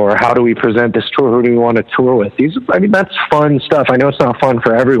video or how do we present this tour, who do we want to tour with? That's fun stuff. I know it's not fun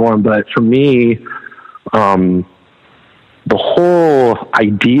for everyone, but for me, the whole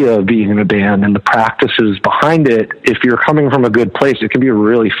idea of being in a band and the practices behind it, if you're coming from a good place, it can be a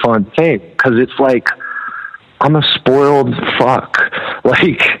really fun thing, because it's like, I'm a spoiled fuck.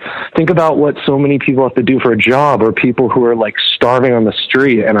 Like, think about what so many people have to do for a job, or people who are like starving on the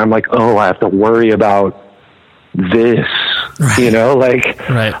street, and I'm like, oh, I have to worry about this. Right.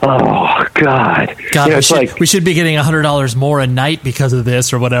 Right. Oh God. We should be getting $100 more a night because of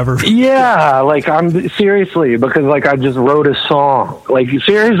this or whatever. Yeah, I'm seriously, because I just wrote a song.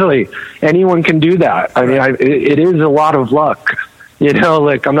 Seriously, anyone can do that. I mean, it is a lot of luck.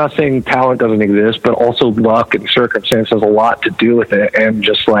 I'm not saying talent doesn't exist, but also luck and circumstance has a lot to do with it. And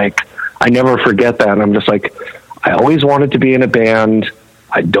just I never forget that. And I'm just I always wanted to be in a band.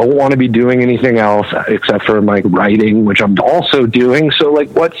 I don't want to be doing anything else except for like writing, which I'm also doing. So like,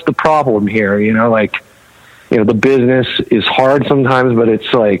 what's the problem here? You know, like, you know, the business is hard sometimes, but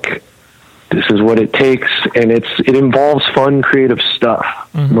it's like, this is what it takes. And it involves fun, creative stuff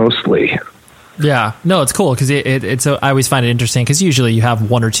mostly. Yeah, no, it's cool because it's. I always find it interesting because usually you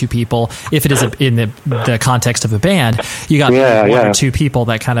have one or two people. If it is in the context of a band, you got one or two people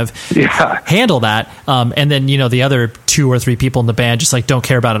that kind of handle that, and then the other 2 or 3 people in the band just like don't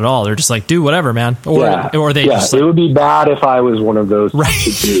care about it at all. They're just like, do whatever, man. Or they just like, it would be bad if I was one of those.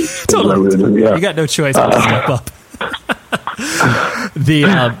 Right, totally. You got no choice but to step up.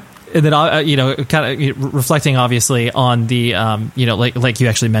 And then, kind of reflecting obviously on the, like you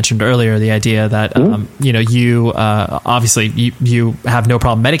actually mentioned earlier, the idea that, you obviously you have no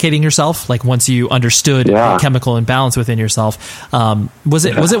problem medicating yourself. Like once you understood the chemical imbalance within yourself, was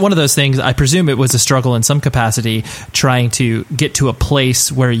it one of those things? I presume it was a struggle in some capacity trying to get to a place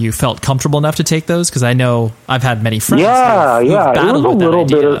where you felt comfortable enough to take those. Cause I know I've had many friends. It was a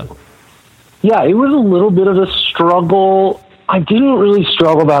little bit of a struggle. I didn't really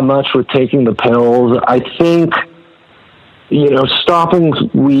struggle that much with taking the pills. I think, stopping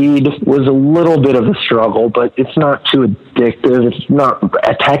weed was a little bit of a struggle, but it's not too addictive. It's not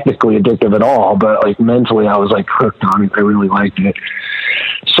technically addictive at all, but like mentally I was like hooked on it. I really liked it.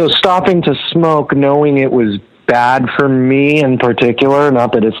 So stopping to smoke, knowing it was bad for me in particular,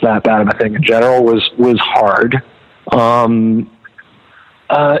 not that it's that bad of a thing in general, was hard.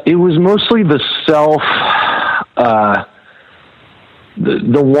 It was mostly the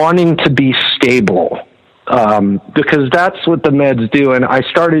the wanting to be stable, because that's what the meds do. And I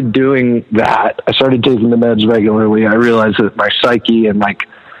started doing that. I started taking the meds regularly. I realized that my psyche and like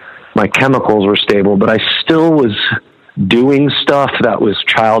my chemicals were stable, but I still was doing stuff that was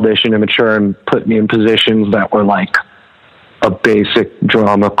childish and immature and put me in positions that were like a basic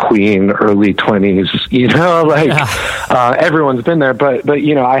drama queen, early 20s, everyone's been there, but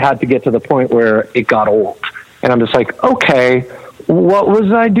I had to get to the point where it got old, and I'm just like, okay, what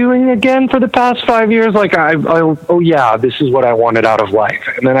was I doing again for the past 5 years? Like, this is what I wanted out of life.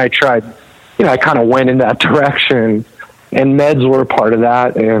 And then I tried, I kind of went in that direction, and meds were a part of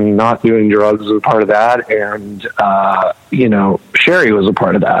that, and not doing drugs was a part of that. And, Sherry was a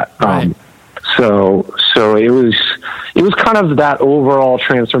part of that. Right. So it was kind of that overall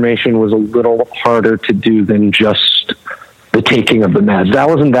transformation was a little harder to do than just the taking of the meds. That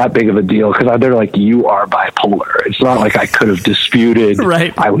wasn't that big of a deal because they're like, you are bipolar. It's not like I could have disputed.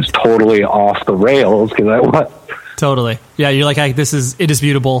 Right. I was totally off the rails because I was. Totally. Yeah, you're like, this is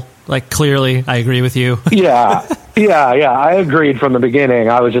indisputable. Like, clearly, I agree with you. Yeah. I agreed from the beginning.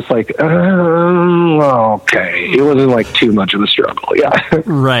 I was just like, okay. It wasn't like too much of a struggle. Yeah.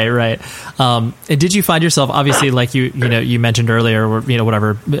 Right. And did you find yourself, obviously, like you mentioned earlier, where,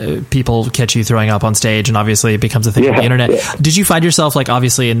 whatever, people catch you throwing up on stage, and obviously it becomes a thing on the internet. Yeah. Did you find yourself, like,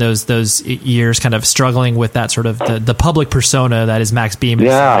 obviously in those years kind of struggling with that sort of the public persona that is Max Bemis,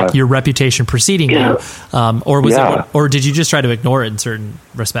 like your reputation preceding you, or did you just try to ignore it in certain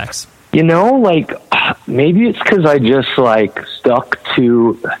respects? Like, maybe it's because I just like stuck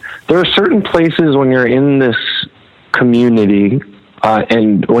to, there are certain places when you're in this community,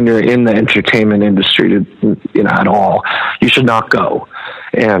 and when you're in the entertainment industry, at all, you should not go.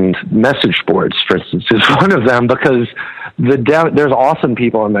 And message boards, for instance, is one of them, because there's awesome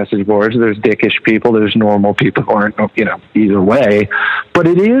people on message boards. There's dickish people. There's normal people who aren't, either way. But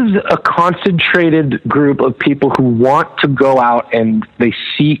it is a concentrated group of people who want to go out and they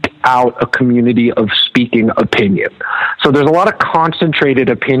seek out a community of speaking opinion. So there's a lot of concentrated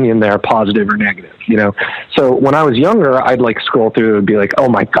opinion there, positive or negative, So when I was younger, I'd like scroll through and be like, oh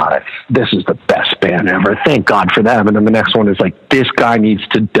my God, this is the best band ever. Thank God for them. And then the next one is like, this guy needs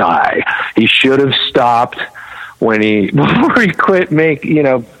to die. He should have stopped before he quit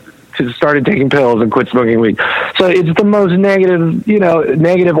started taking pills and quit smoking weed. So it's the most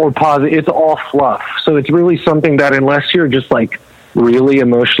negative or positive. It's all fluff. So it's really something that unless you're just like really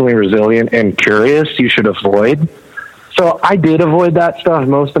emotionally resilient and curious, you should avoid. So I did avoid that stuff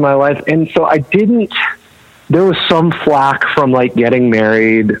most of my life. And so there was some flack from like getting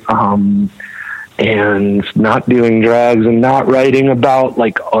married, and not doing drugs and not writing about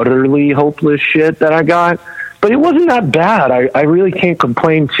like utterly hopeless shit that I got. But it wasn't that bad. I really can't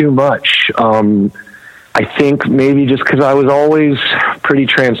complain too much. I think maybe just because I was always pretty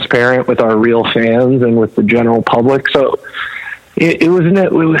transparent with our real fans and with the general public. So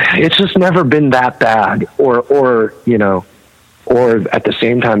it's just never been that bad or at the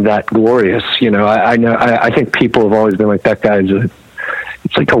same time that glorious. I think people have always been like, that guy's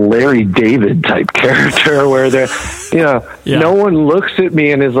it's like a Larry David type character where no one looks at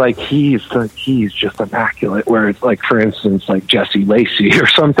me and is like, he's just immaculate. Where it's like, for instance, like Jesse Lacey or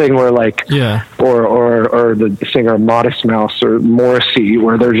something, where like, or the singer Modest Mouse or Morrissey,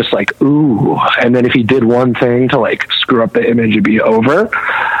 where they're just like, ooh. And then if he did one thing to like screw up the image, it'd be over.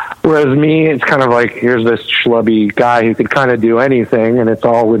 Whereas me, it's kind of like, here's this schlubby guy who could kind of do anything, and it's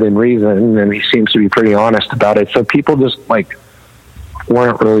all within reason, and he seems to be pretty honest about it. So people just like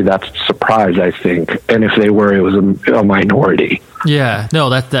weren't really that surprised, I think. And if they were, it was a minority. Yeah, no,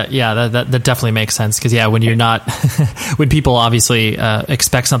 that definitely makes sense. Because when you're not, when people obviously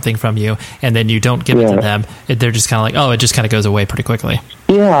expect something from you, and then you don't give it to them, they're just kind of like, oh, it just kind of goes away pretty quickly.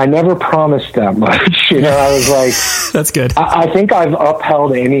 Yeah, I never promised that much. I was like, that's good. I think I've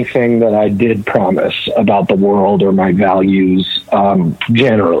upheld anything that I did promise about the world or my values,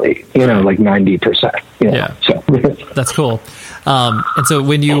 generally. Like 90%. Yeah, so that's cool. And so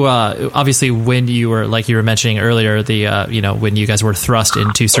when you, obviously when you were, like you were mentioning earlier, when you guys were thrust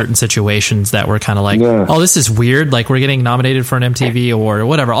into certain situations that were kind of like, oh, this is weird. Like we're getting nominated for an MTV award or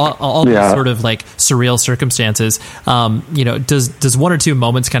whatever, all these sort of like surreal circumstances. Does one or two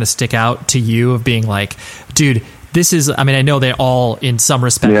moments kind of stick out to you of being like, dude, this is, I mean, I know they all in some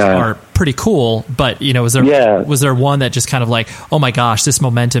respects are pretty cool, but was there one that just kind of like, oh my gosh, this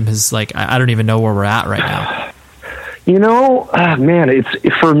momentum is like, I don't even know where we're at right now. Man,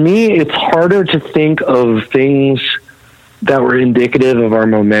 for me, it's harder to think of things that were indicative of our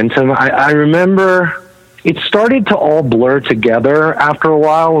momentum. I remember it started to all blur together after a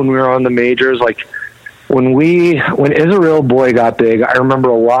while when we were on the majors. Like when Is a Real Boy got big, I remember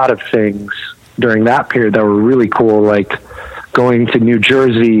a lot of things during that period that were really cool, like going to New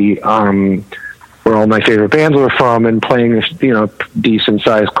Jersey, where all my favorite bands were from, and playing this, decent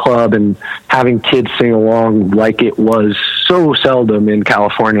sized club and having kids sing along like it was so seldom in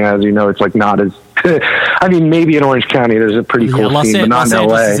California. As you know, it's like not as, I mean, maybe in Orange County there's a pretty cool scene, but not in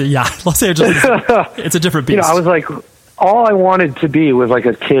LA. Los Angeles, it's a different beast. I was like, all I wanted to be was like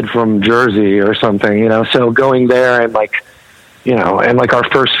a kid from Jersey or something, so going there and like, and like our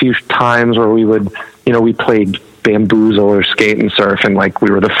first few times where we would, we played Bamboozle or Skate and Surf, and like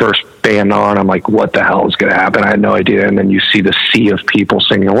we were the first band on. I'm like, what the hell is going to happen? I had no idea. And then you see the sea of people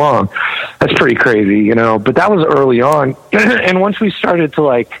singing along. That's pretty crazy, but that was early on. And once we started to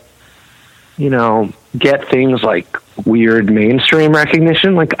like, get things like weird mainstream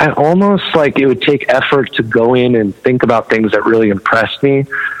recognition, like I almost like it would take effort to go in and think about things that really impressed me.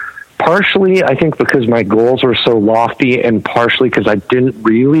 Partially, I think because my goals were so lofty, and partially because I didn't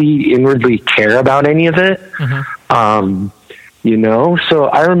really inwardly care about any of it. Mm-hmm. So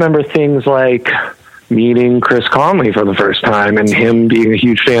I remember things like meeting Chris Conley for the first time and him being a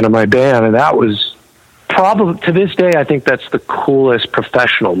huge fan of my band. And that was probably, to this day, I think that's the coolest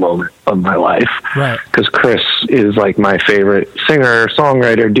professional moment of my life. Right. Because Chris is like my favorite singer,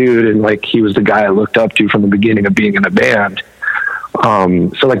 songwriter, dude. And like, he was the guy I looked up to from the beginning of being in a band.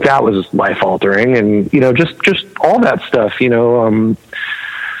 So like that was life altering, and just all that stuff. I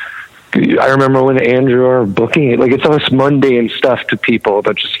remember when Andrew or booking it, like it's almost mundane stuff to people,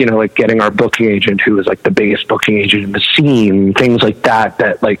 but just like getting our booking agent, who was like the biggest booking agent in the scene, things like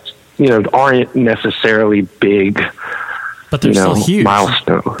that like aren't necessarily big, but they're still huge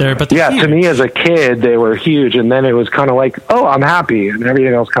milestone. But huge. To me as a kid they were huge, and then it was kind of like, oh, I'm happy, and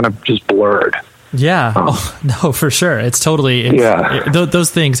everything else kind of just blurred. Yeah. No, for sure. It's totally, those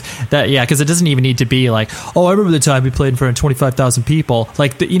things that, because it doesn't even need to be like, oh, I remember the time we played in front of 25,000 people.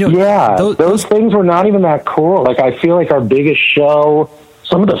 Like, those things were not even that cool. Like, I feel like our biggest show,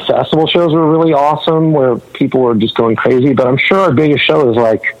 some of the festival shows were really awesome where people were just going crazy, but I'm sure our biggest show is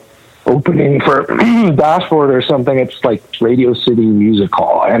like opening for Dashboard or something. It's like Radio City Music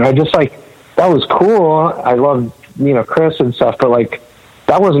Hall. And I just like, that was cool. I love, Chris and stuff, but like,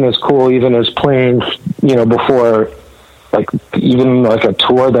 that wasn't as cool even as playing, before, like, even like a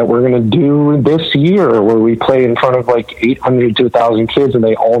tour that we're going to do this year where we play in front of like 800 to 1,000 kids and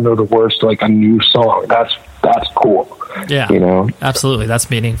they all know the words to like a new song. That's cool. Yeah. Absolutely. That's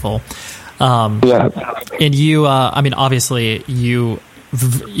meaningful. And you, obviously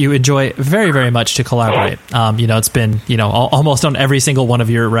you enjoy very, very much to collaborate. It's been, almost on every single one of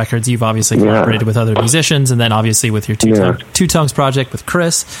your records, you've obviously collaborated with other musicians, and then obviously with your Two Tongues project with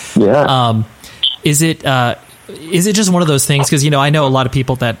Chris. Yeah. Is it just one of those things? Because, I know a lot of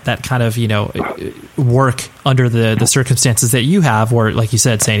people that kind of, work under the circumstances that you have, or like you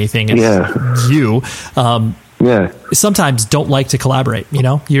said, say anything is you. Yeah. sometimes don't like to collaborate. You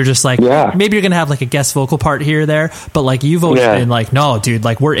know, you're just like, maybe you're gonna have like a guest vocal part here or there, but like you've always been like, no, dude,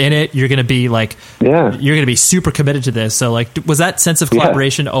 like we're in it. You're gonna be like, you're gonna be super committed to this. So like, was that sense of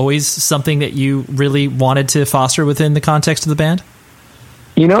collaboration always something that you really wanted to foster within the context of the band?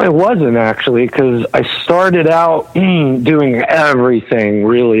 You know, it wasn't actually, because I started out doing everything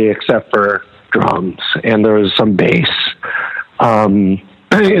really except for drums, and there was some bass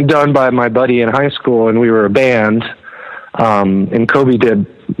done by my buddy in high school, and we were a band. And Kobe did,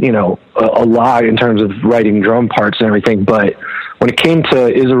 you know, a lot in terms of writing drum parts and everything. But when it came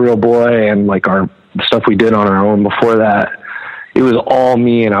to Is a Real Boy and like our stuff we did on our own before that, it was all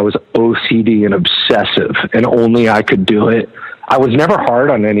me, and I was OCD and obsessive, and only I could do it. I was never hard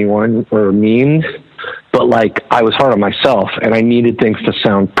on anyone or mean, but like I was hard on myself, and I needed things to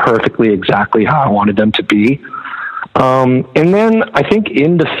sound perfectly exactly how I wanted them to be. And then I think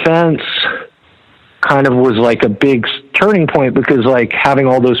In Defense kind of was like a big turning point, because like having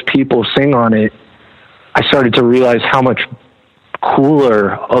all those people sing on it, I started to realize how much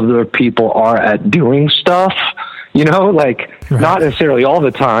cooler other people are at doing stuff, you know, like not necessarily all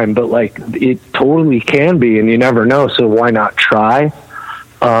the time, but like it totally can be, and you never know. So why not try?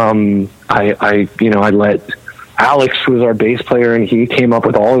 I let Alex, who was our bass player, and he came up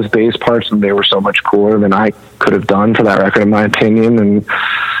with all his bass parts, and they were so much cooler than I could have done for that record, in my opinion. And,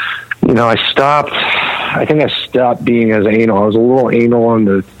 you know, I think I stopped being as anal. I was a little anal on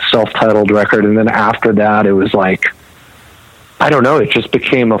the self-titled record. And then after that, it was like, I don't know, it just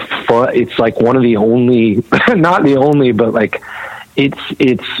became it's like one of the only, not the only, but like,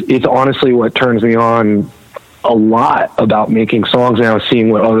 it's honestly what turns me on a lot about making songs now,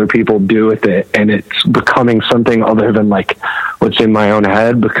 seeing what other people do with it, and it's becoming something other than like what's in my own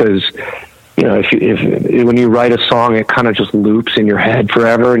head. Because, you know, if when you write a song, it kind of just loops in your head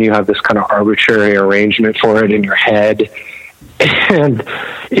forever, and you have this kind of arbitrary arrangement for it in your head, and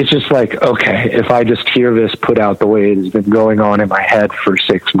it's just like, okay, if I just hear this put out the way it's been going on in my head for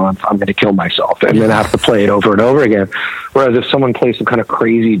 6 months, I'm going to kill myself, and then have to play it over and over again. Whereas if someone plays some kind of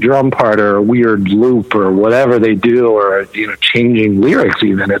crazy drum part or a weird loop or whatever they do, or, you know, changing lyrics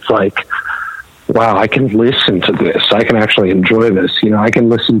even, it's like, wow, I can listen to this. I can actually enjoy this. You know, I can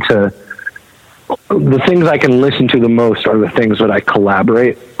listen to the things I can listen to the most are the things that I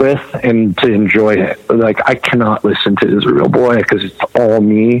collaborate with, and to enjoy it. Like, I cannot listen to Is a Real Boy because it's all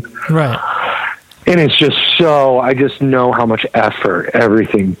me. Right. And it's just so, I just know how much effort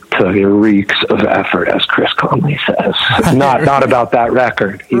everything took. It reeks of effort, as Chris Conley says. Not about that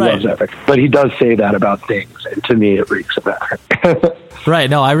record. He loves effort. But he does say that about things. And to me, it reeks of effort. Right.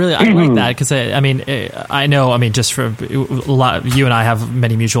 No, I like that, because I know, just for a lot, you and I have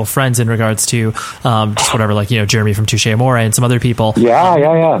many mutual friends in regards to just whatever, like, you know, Jeremy from Touche Amore and some other people.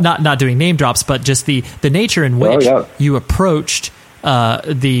 Yeah. Not doing name drops, but just the nature in which you approached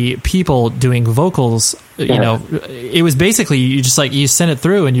the people doing vocals. You know, it was basically you just like, you sent it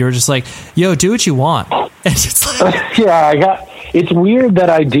through and you were just like, yo, do what you want. And it's like, it's weird that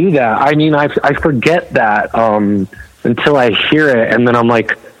I do that. I mean, I forget that until I hear it, and then I'm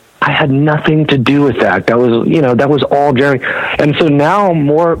like, I had nothing to do with that. That was all Jeremy. And so now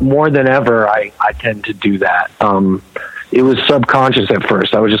more than ever, I tend to do that. It was subconscious at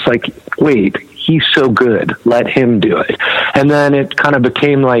first. I was just like, wait, he's so good, let him do it. And then it kind of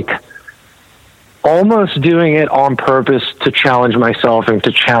became like almost doing it on purpose to challenge myself and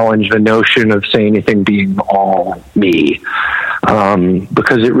to challenge the notion of Say Anything being all me.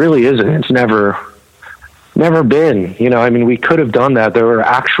 Because it really isn't. It's never been, you know. I mean, we could have done that. There were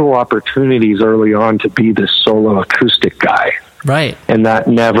actual opportunities early on to be this solo acoustic guy. Right. And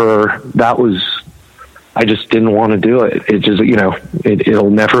I just didn't want to do it. It just, you know, it'll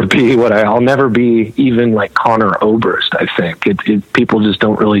never be I'll never be even like Connor Oberst, I think. People just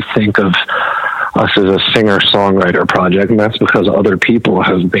don't really think of us as a singer-songwriter project, and that's because other people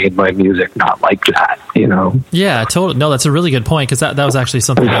have made my music not like that, you know? Yeah, totally. No, that's a really good point, because that was actually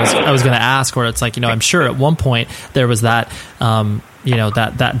something I was going to ask, where it's like, you know, I'm sure at one point there was that, you know,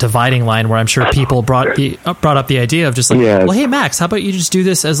 that dividing line where I'm sure people brought up the idea of just like, well, hey, Max, how about you just do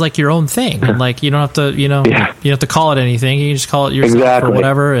this as like your own thing? And like, you don't have to, you know, you don't have to call it anything. You can just call it yourself or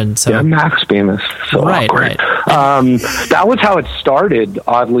whatever. And so, Max Bemis. So awkward. That was how it started,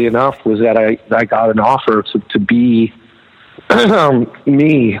 oddly enough, was that I got an offer to be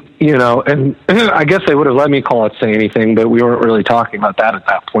me, you know, and I guess they would have let me call it Say Anything, but we weren't really talking about that at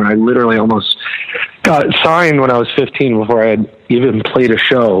that point. I literally almost got signed when I was 15 before I had even played a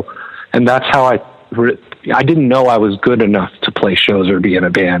show. And that's how I didn't know I was good enough to play shows or be in a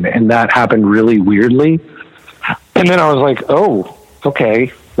band. And that happened really weirdly. And then I was like, oh,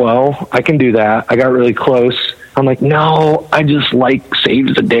 okay, well, I can do that. I got really close. I'm like, no, I just like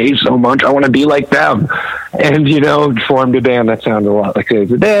Saves the Day so much. I want to be like them. And, formed a band that sounded a lot like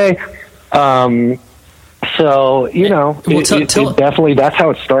Saves the Day. So, it definitely, that's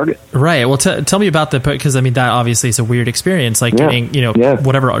how it started. Right. Well, tell me about because that obviously is a weird experience, like getting,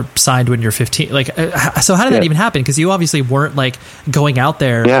 whatever signed when you're 15. So how did that even happen? Because you obviously weren't going out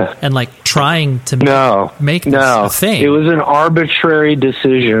there and trying to make this a thing. It was an arbitrary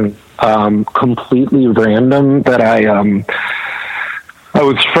decision, completely random, that I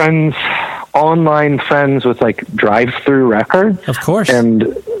was online friends with Drive-Thru Records. Of course.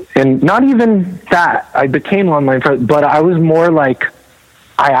 And not even that. I became online friends, but I was more I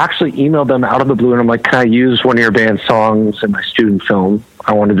actually emailed them out of the blue, and I'm like, can I use one of your band songs in my student film?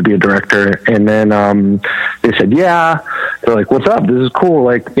 I wanted to be a director. And then they said, yeah. They're like, what's up? This is cool.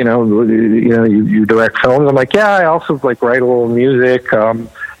 You direct films. I'm like, yeah, I also write a little music.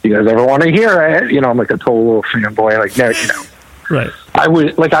 You guys ever want to hear it? I'm like a total little fanboy. Right. I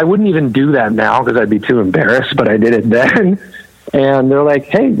wouldn't even do that now because I'd be too embarrassed, but I did it then. And they're like,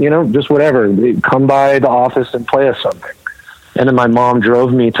 hey, just whatever. Come by the office and play us something. And then my mom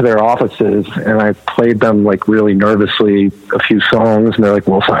drove me to their offices, and I played them really nervously a few songs, and they're like,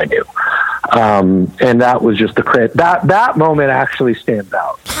 we'll sign you. And that was just that moment actually stands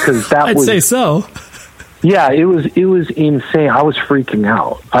out, because I'd say so. Yeah, it was insane. I was freaking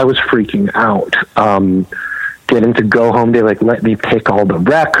out. Getting to go home, they let me pick all the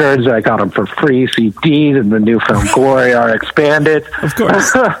records. I got them for free, CDs, and the Newfound Glory are expanded. Of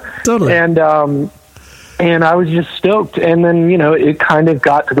course, totally. And I was just stoked. And then it kind of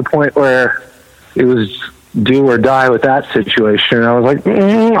got to the point where it was do or die with that situation. I was like,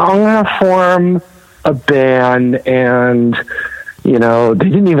 I'm gonna form a band, and they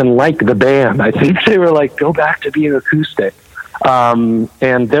didn't even like the band. I think they were like, go back to being acoustic. And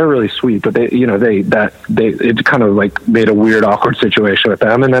they're really sweet, but it kind of made a weird, awkward situation with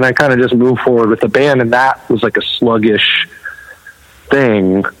them. And then I kind of just moved forward with the band, and that was a sluggish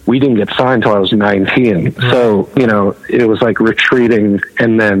thing. We didn't get signed till I was 19. So, it was retreating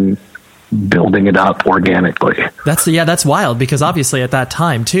and then building it up organically. That's wild, because obviously at that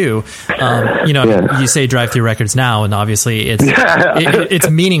time too, you say Drive-Thru Records now, and obviously it's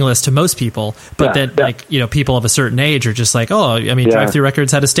meaningless to most people, but then people of a certain age are just Drive-Thru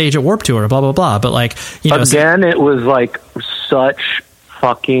Records had a stage at Warped Tour, blah blah blah, but again, it was such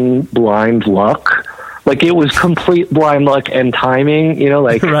fucking blind luck. It was complete blind luck and timing,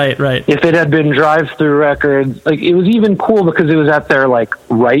 right. If it had been Drive-Thru Records, it was even cool because it was at their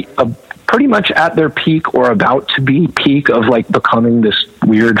pretty much at their peak or about to be peak of becoming this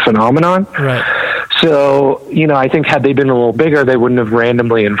weird phenomenon. Right. So, I think had they been a little bigger, they wouldn't have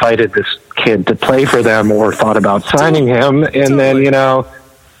randomly invited this kid to play for them or thought about signing him. And then,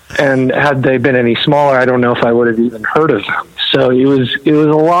 and had they been any smaller, I don't know if I would have even heard of them. So it was a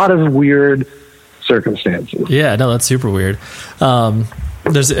lot of weird circumstances. Yeah, no, that's super weird.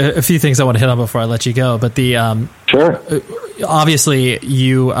 There's a few things I want to hit on before I let you go, but sure. Obviously,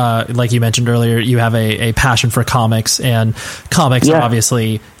 you like you mentioned earlier, you have a passion for comics, and comics are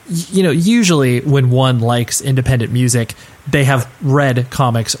obviously, usually when one likes independent music, they have read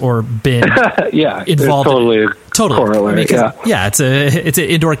comics or been involved. Totally. It's an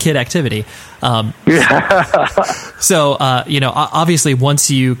indoor kid activity. So obviously,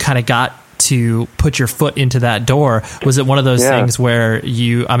 once you kind of got to put your foot into that door, was it one of those things where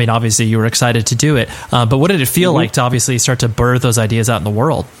obviously you were excited to do it, but what did it feel like to obviously start to birth those ideas out in the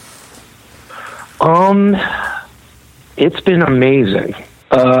world? It's been amazing.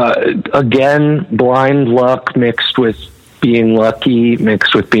 Again, blind luck mixed with being lucky,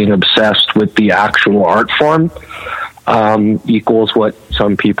 mixed with being obsessed with the actual art form, equals what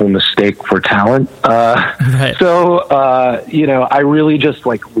some people mistake for talent. Right. So, I really just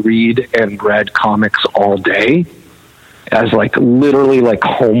read and read comics all day as literally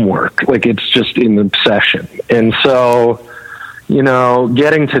homework. It's just an obsession. And so,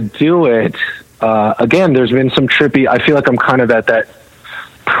 getting to do it, again, there's been some trippy, I feel like I'm kind of at that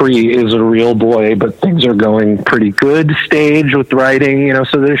is a real boy, but things are going pretty good stage with writing,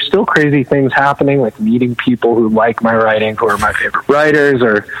 so there's still crazy things happening, meeting people who like my writing, who are my favorite writers,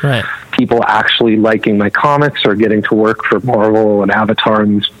 or people actually liking my comics, or getting to work for Marvel and Avatar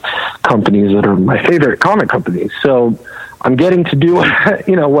and companies that are my favorite comic companies. So I'm getting to do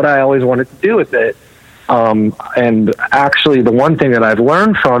what I always wanted to do with it. And actually the one thing that I've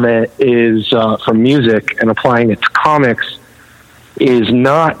learned from it is from music and applying it to comics is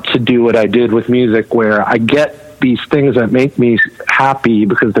not to do what I did with music, where I get these things that make me happy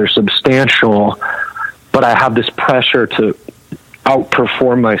because they're substantial, but I have this pressure to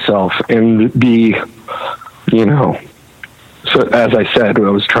outperform myself and be, you know, so as I said, I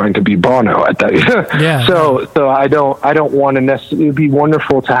was trying to be Bono at that. Yeah. So I don't want to necessarily. It'd be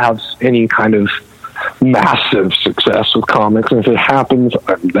wonderful to have any kind of massive success with comics, and if it happens,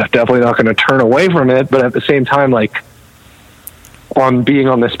 I'm definitely not going to turn away from it. But at the same time, like, on being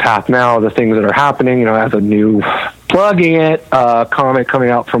on this path now, the things that are happening, you know, I have a new plugging it comic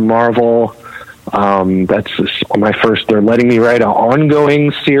coming out from Marvel. That's my first. They're letting me write an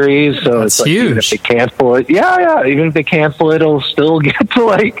ongoing series, so that's it's like, huge. even if they cancel it, even if they cancel it, it'll still get to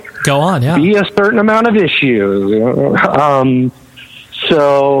like go on, be a certain amount of issues. You know?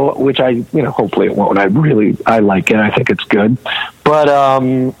 So, which I, you know, hopefully it won't. I like it. I think it's good, but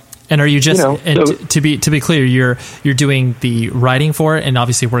and are you just, you know, and so, to be clear, you're doing the writing for it, and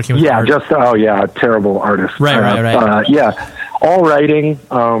obviously working with terrible artist, right. All writing.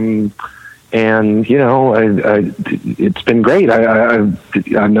 And you know, it's been great. I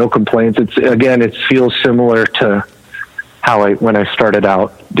no complaints. It feels similar to how when I started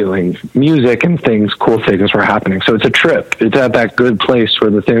out doing music and cool things were happening. So it's a trip. It's at that good place where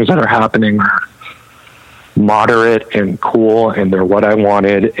the things that are happening are moderate and cool, and they're what I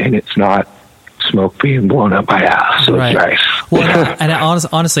wanted, and it's not smoke being blown up my ass. So it's nice. Well, and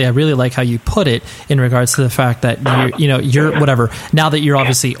honestly, I really like how you put it in regards to the fact that you're whatever. Now that you're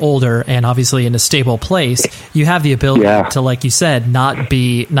obviously older and obviously in a stable place, you have the ability to, like you said, not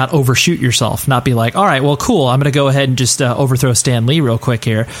overshoot yourself, not be like, all right, well, cool, I'm going to go ahead and just overthrow Stan Lee real quick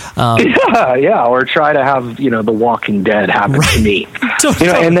here. Or try to have, you know, The Walking Dead happen to me. You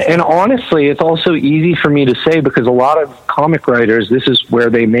know, and honestly, it's also easy for me to say because a lot of comic writers, this is where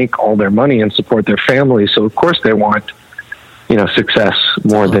they make all their money and support their family. So of course they want, you know, success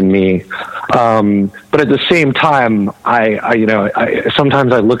more than me. But at the same time, I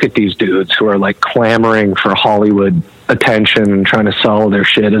sometimes I look at these dudes who are like clamoring for Hollywood attention and trying to sell their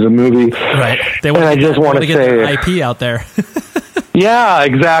shit as a movie. Right. And I just want to get their IP out there. Yeah,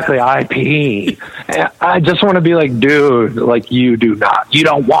 exactly. IP. I just want to be like, dude, like you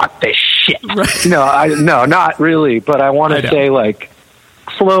don't want this shit. Right. No, not really. But I want to say, like,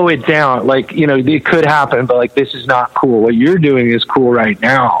 slow it down. Like, you know, it could happen, but like, this is not cool. What you're doing is cool right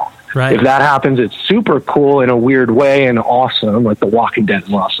now. Right. If that happens, it's super cool in a weird way and awesome. Like The Walking Dead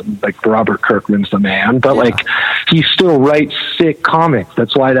is awesome. Like Robert Kirkman's the man, but like he still writes sick comics.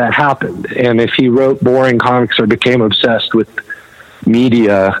 That's why that happened. And if he wrote boring comics or became obsessed with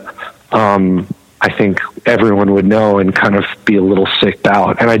media, I think everyone would know and kind of be a little sicked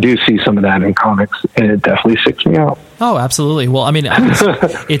out. And I do see some of that in comics, and it definitely sicks me out. Oh, absolutely. Well, I mean,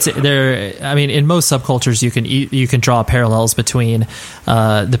 it's there. I mean, in most subcultures, you can draw parallels between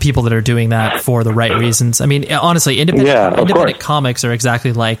the people that are doing that for the right reasons. I mean, honestly, independent comics are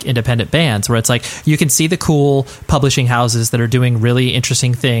exactly like independent bands, where it's like you can see the cool publishing houses that are doing really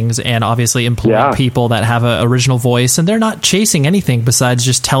interesting things, and obviously employing people that have an original voice, and they're not chasing anything besides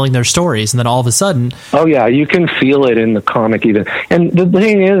just telling their stories. And then all of a sudden, you can feel it in the comic even. And the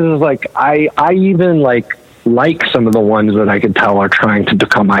thing is like I even like some of the ones that I could tell are trying to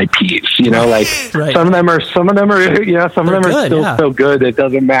become IPs, you know, like some of them are still so good it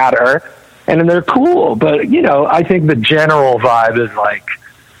doesn't matter, and then they're cool. But you know, I think the general vibe is like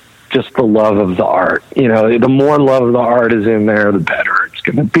just the love of the art. You know, the more love of the art is in there, the better it's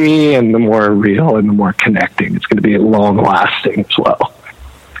going to be, and the more real and the more connecting it's going to be, long lasting as well.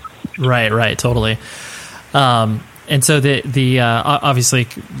 Right, totally. And so the obviously,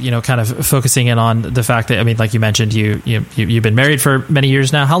 you know, kind of focusing in on the fact that, I mean, like you mentioned, you've been married for many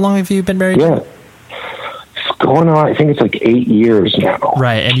years now. How long have you been married? Yeah, it's going on. I think it's like 8 years now.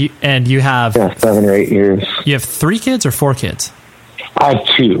 Right, and you have 7 or 8 years. You have 3 kids or 4 kids? I have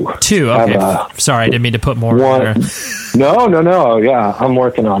 2. 2. Okay. Sorry, I didn't mean to put more. One. No. Yeah, I'm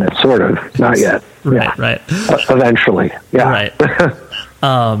working on it. Sort of. Not yet. Right. Eventually. Yeah. Right.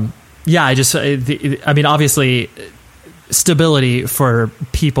 Yeah, I mean, obviously, stability for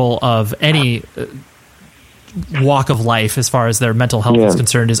people of any walk of life, as far as their mental health is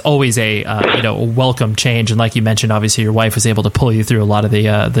concerned, is always a welcome change. And like you mentioned, obviously, your wife was able to pull you through a lot of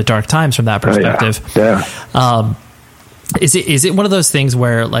the dark times from that perspective. Is it one of those things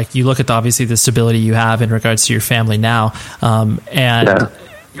where, like, you look at obviously the stability you have in regards to your family now, and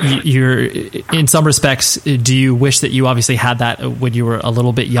you're, in some respects, do you wish that you obviously had that when you were a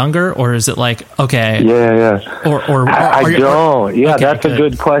little bit younger, or is it like, okay, or I don't. That's a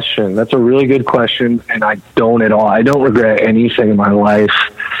good question. That's a really good question, and I don't at all. I don't regret anything in my life.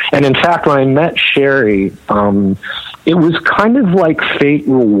 And in fact, when I met Sherry, it was kind of like fate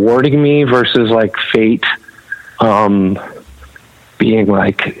rewarding me versus like fate being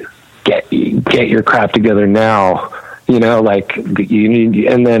like, get your crap together now. you know, like you need,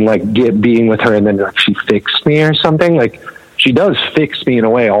 and then like being with her and then like she fixed me or something. Like she does fix me in a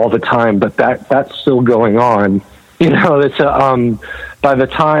way all the time, but that's still going on. You know, it's by the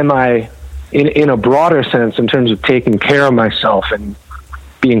time in a broader sense, in terms of taking care of myself and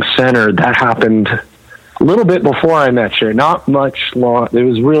being centered, that happened a little bit before I met you. Not much long. It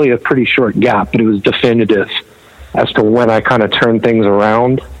was really a pretty short gap, but it was definitive as to when I kind of turned things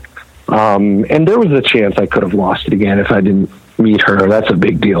around. And there was a chance I could have lost it again if I didn't meet her. That's a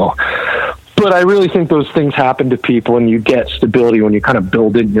big deal. But I really think those things happen to people, and you get stability when you kind of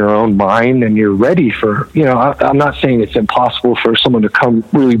build it in your own mind and you're ready for, you know, I'm not saying it's impossible for someone to come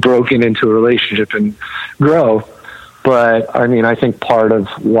really broken into a relationship and grow. But I mean, I think part of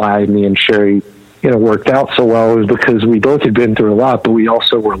why me and Sherry, you know, worked out so well was because we both had been through a lot, but we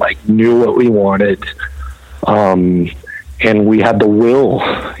also were like, knew what we wanted. And we had the will,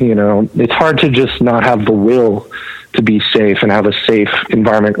 you know. It's hard to just not have the will to be safe and have a safe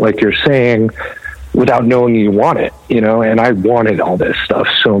environment, like you're saying, without knowing you want it, you know. And I wanted all this stuff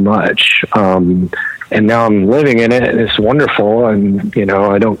so much. And now I'm living in it, and it's wonderful. And, you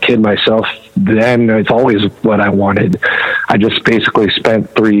know, I don't kid myself. Then it's always what I wanted. I just basically spent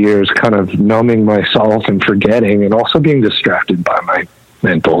 3 years kind of numbing myself and forgetting, and also being distracted by my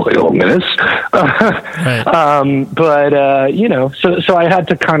mental illness. Right. But you know, so I had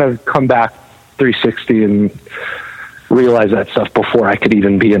to kind of come back 360 and realize that stuff before I could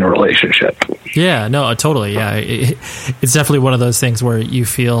even be in a relationship. Yeah, no, totally. Yeah. It's definitely one of those things where you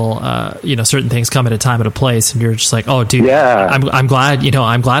feel, you know, certain things come at a time and a place, and you're just like, oh dude, yeah. I'm glad, you know,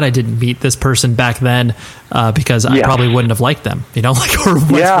 I'm glad I didn't meet this person back then, because I probably wouldn't have liked them, you know, like, or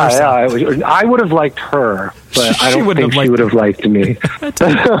vice versa. Yeah. I would have liked her, but I don't think she would have liked me.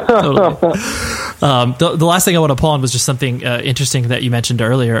 Totally. The last thing I want to pull on was just something interesting that you mentioned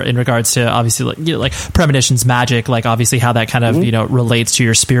earlier in regards to, obviously, like, you know, like premonitions, magic, like obviously how that kind of, you know, relates to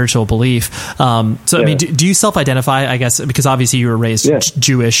your spiritual belief. I mean, do you self-identify, I guess, because obviously you were raised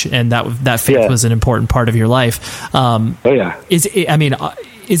Jewish, and that faith was an important part of your life. Is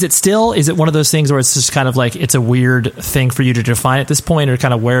it one of those things where it's just kind of like, it's a weird thing for you to define at this point, or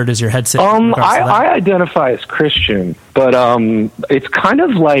kind of where does your head sit? I identify as Christian, but it's kind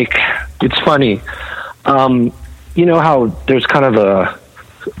of like, it's funny. You know how there's kind of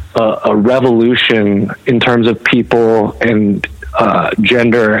a revolution in terms of people and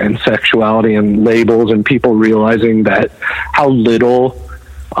gender and sexuality and labels, and people realizing that how little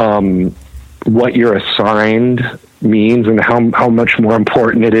what you're assigned means, and how much more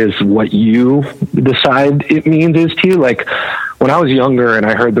important it is what you decide it means is to you. Like when I was younger and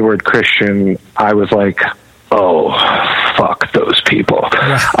I heard the word Christian, I was like, oh, fuck those people.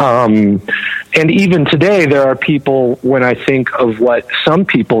 And even today, there are people, when I think of what some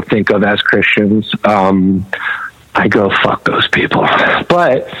people think of as Christians, I go, fuck those people.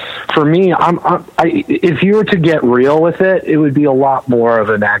 But for me, if you were to get real with it, it would be a lot more of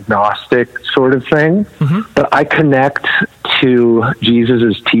an agnostic sort of thing. Mm-hmm. But I connect to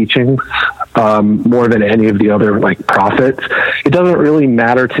Jesus's teachings more than any of the other like prophets. It doesn't really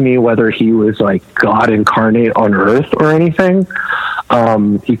matter to me whether he was like God incarnate on earth or anything.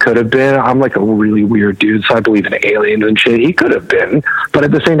 He could have been. I'm like a really weird dude, so I believe in aliens and shit. He could have been, but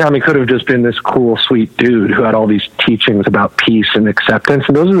at the same time, he could have just been this cool, sweet dude who had all these teachings about peace and acceptance.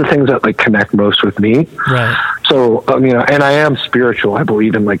 And those are the things that like connect most with me. Right. So, you know, and I am spiritual. I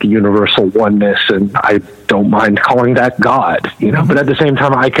believe in like a universal oneness, and I don't mind calling that God, you know, mm-hmm. But at the same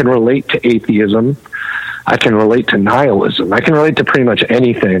time, I can relate to atheism. I can relate to nihilism. I can relate to pretty much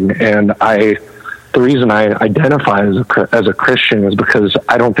anything. And the reason I identify as a Christian is because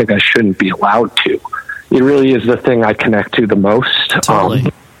I don't think I shouldn't be allowed to. It really is the thing I connect to the most. Totally.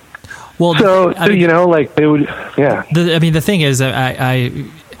 Well, so you know, like they would, yeah. The thing is, I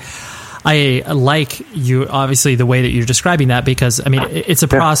like you, obviously, the way that you're describing that, because I mean, it's a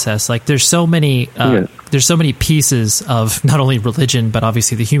process. Like there's so many pieces of not only religion, but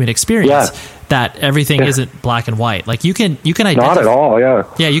obviously the human experience, that everything isn't black and white. Like you can identify, not at all.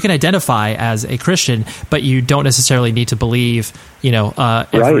 Yeah. You can identify as a Christian, but you don't necessarily need to believe, you know,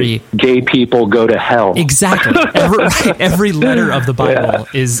 every gay people go to hell. Exactly. Every letter of the Bible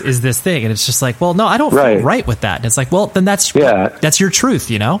is this thing. And it's just like, well, no, I don't feel right with that. And it's like, well, then that's your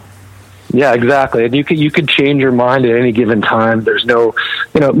truth, you know? Yeah, exactly. And you could change your mind at any given time. There's no,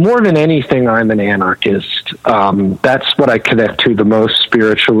 you know, more than anything, I'm an anarchist. That's what I connect to the most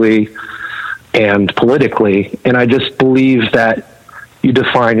spiritually and politically. And I just believe that you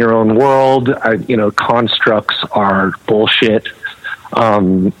define your own world. You know, constructs are bullshit.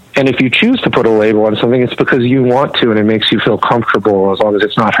 And if you choose to put a label on something, it's because you want to, and it makes you feel comfortable as long as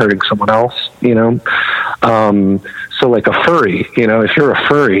it's not hurting someone else, you know? So like a furry, if you're a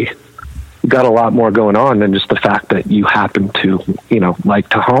furry, you got a lot more going on than just the fact that you happen to, like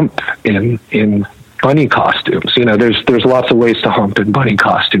to hump in bunny costumes. There's lots of ways to hump in bunny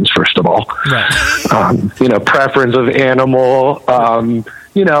costumes, first of all. Right. Preference of animal,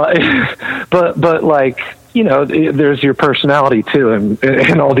 but like, there's your personality too,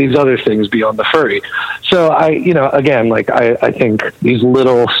 and all these other things beyond the furry. So I think these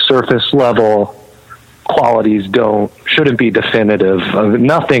little surface level qualities shouldn't be definitive.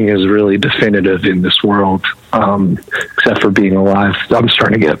 Nothing is really definitive in this world, except for being alive. I'm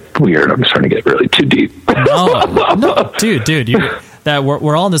starting to get weird. I'm starting to get really too deep. No, dude,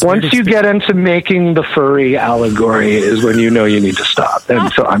 we're all in this. Once you get into making the furry allegory is when you need to stop.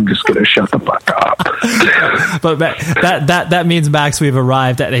 And so I'm just going to shut the fuck up. But that means, Max, we've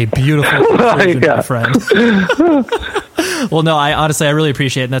arrived at a beautiful conclusion, my friend. Well, no, I really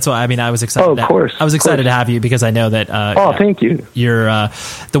appreciate it. And that's why, I was excited. Of course. I was excited to have you because I know that, thank you. You're,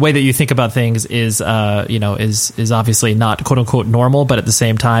 the way that you think about things is obviously not quote unquote normal, but at the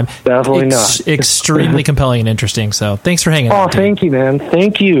same time, definitely not extremely compelling and interesting. So thanks for hanging out. Thank you, man.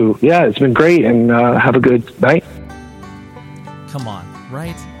 Thank you. Yeah, it's been great, and have a good night. Come on,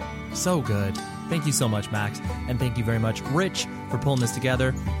 right? So good. Thank you so much, Max. And thank you very much, Rich, for pulling this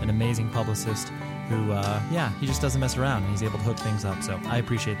together. An amazing publicist who, he just doesn't mess around, and he's able to hook things up. So I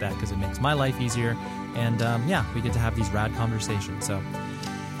appreciate that because it makes my life easier. And, we get to have these rad conversations. So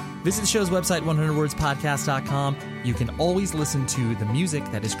visit the show's website, 100wordspodcast.com. You can always listen to the music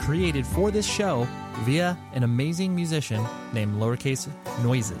that is created for this show via an amazing musician named Lowercase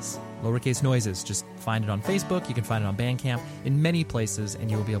Noises. Lowercase Noises. Just find it on Facebook. You can find it on Bandcamp, in many places,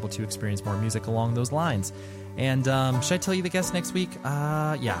 and you will be able to experience more music along those lines. And should I tell you the guest next week?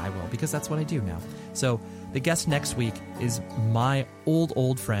 Yeah, I will, because that's what I do now. So the guest next week is my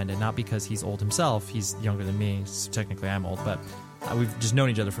old friend, and not because he's old himself. He's younger than me. So technically, I'm old, but we've just known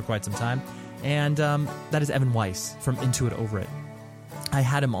each other for quite some time. And that is Evan Weiss from Into It, Over It. I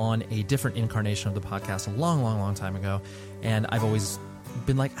had him on a different incarnation of the podcast a long time ago, and I've always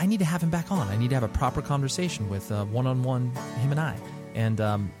been like, I need to have him back on. I need to have a proper conversation with one-on-one him and I. And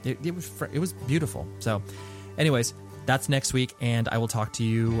it was beautiful. So anyways, that's next week, and I will talk to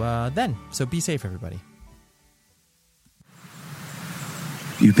you then. So be safe, everybody.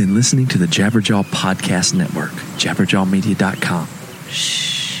 You've been listening to the Jabberjaw Podcast Network, jabberjawmedia.com. Shh.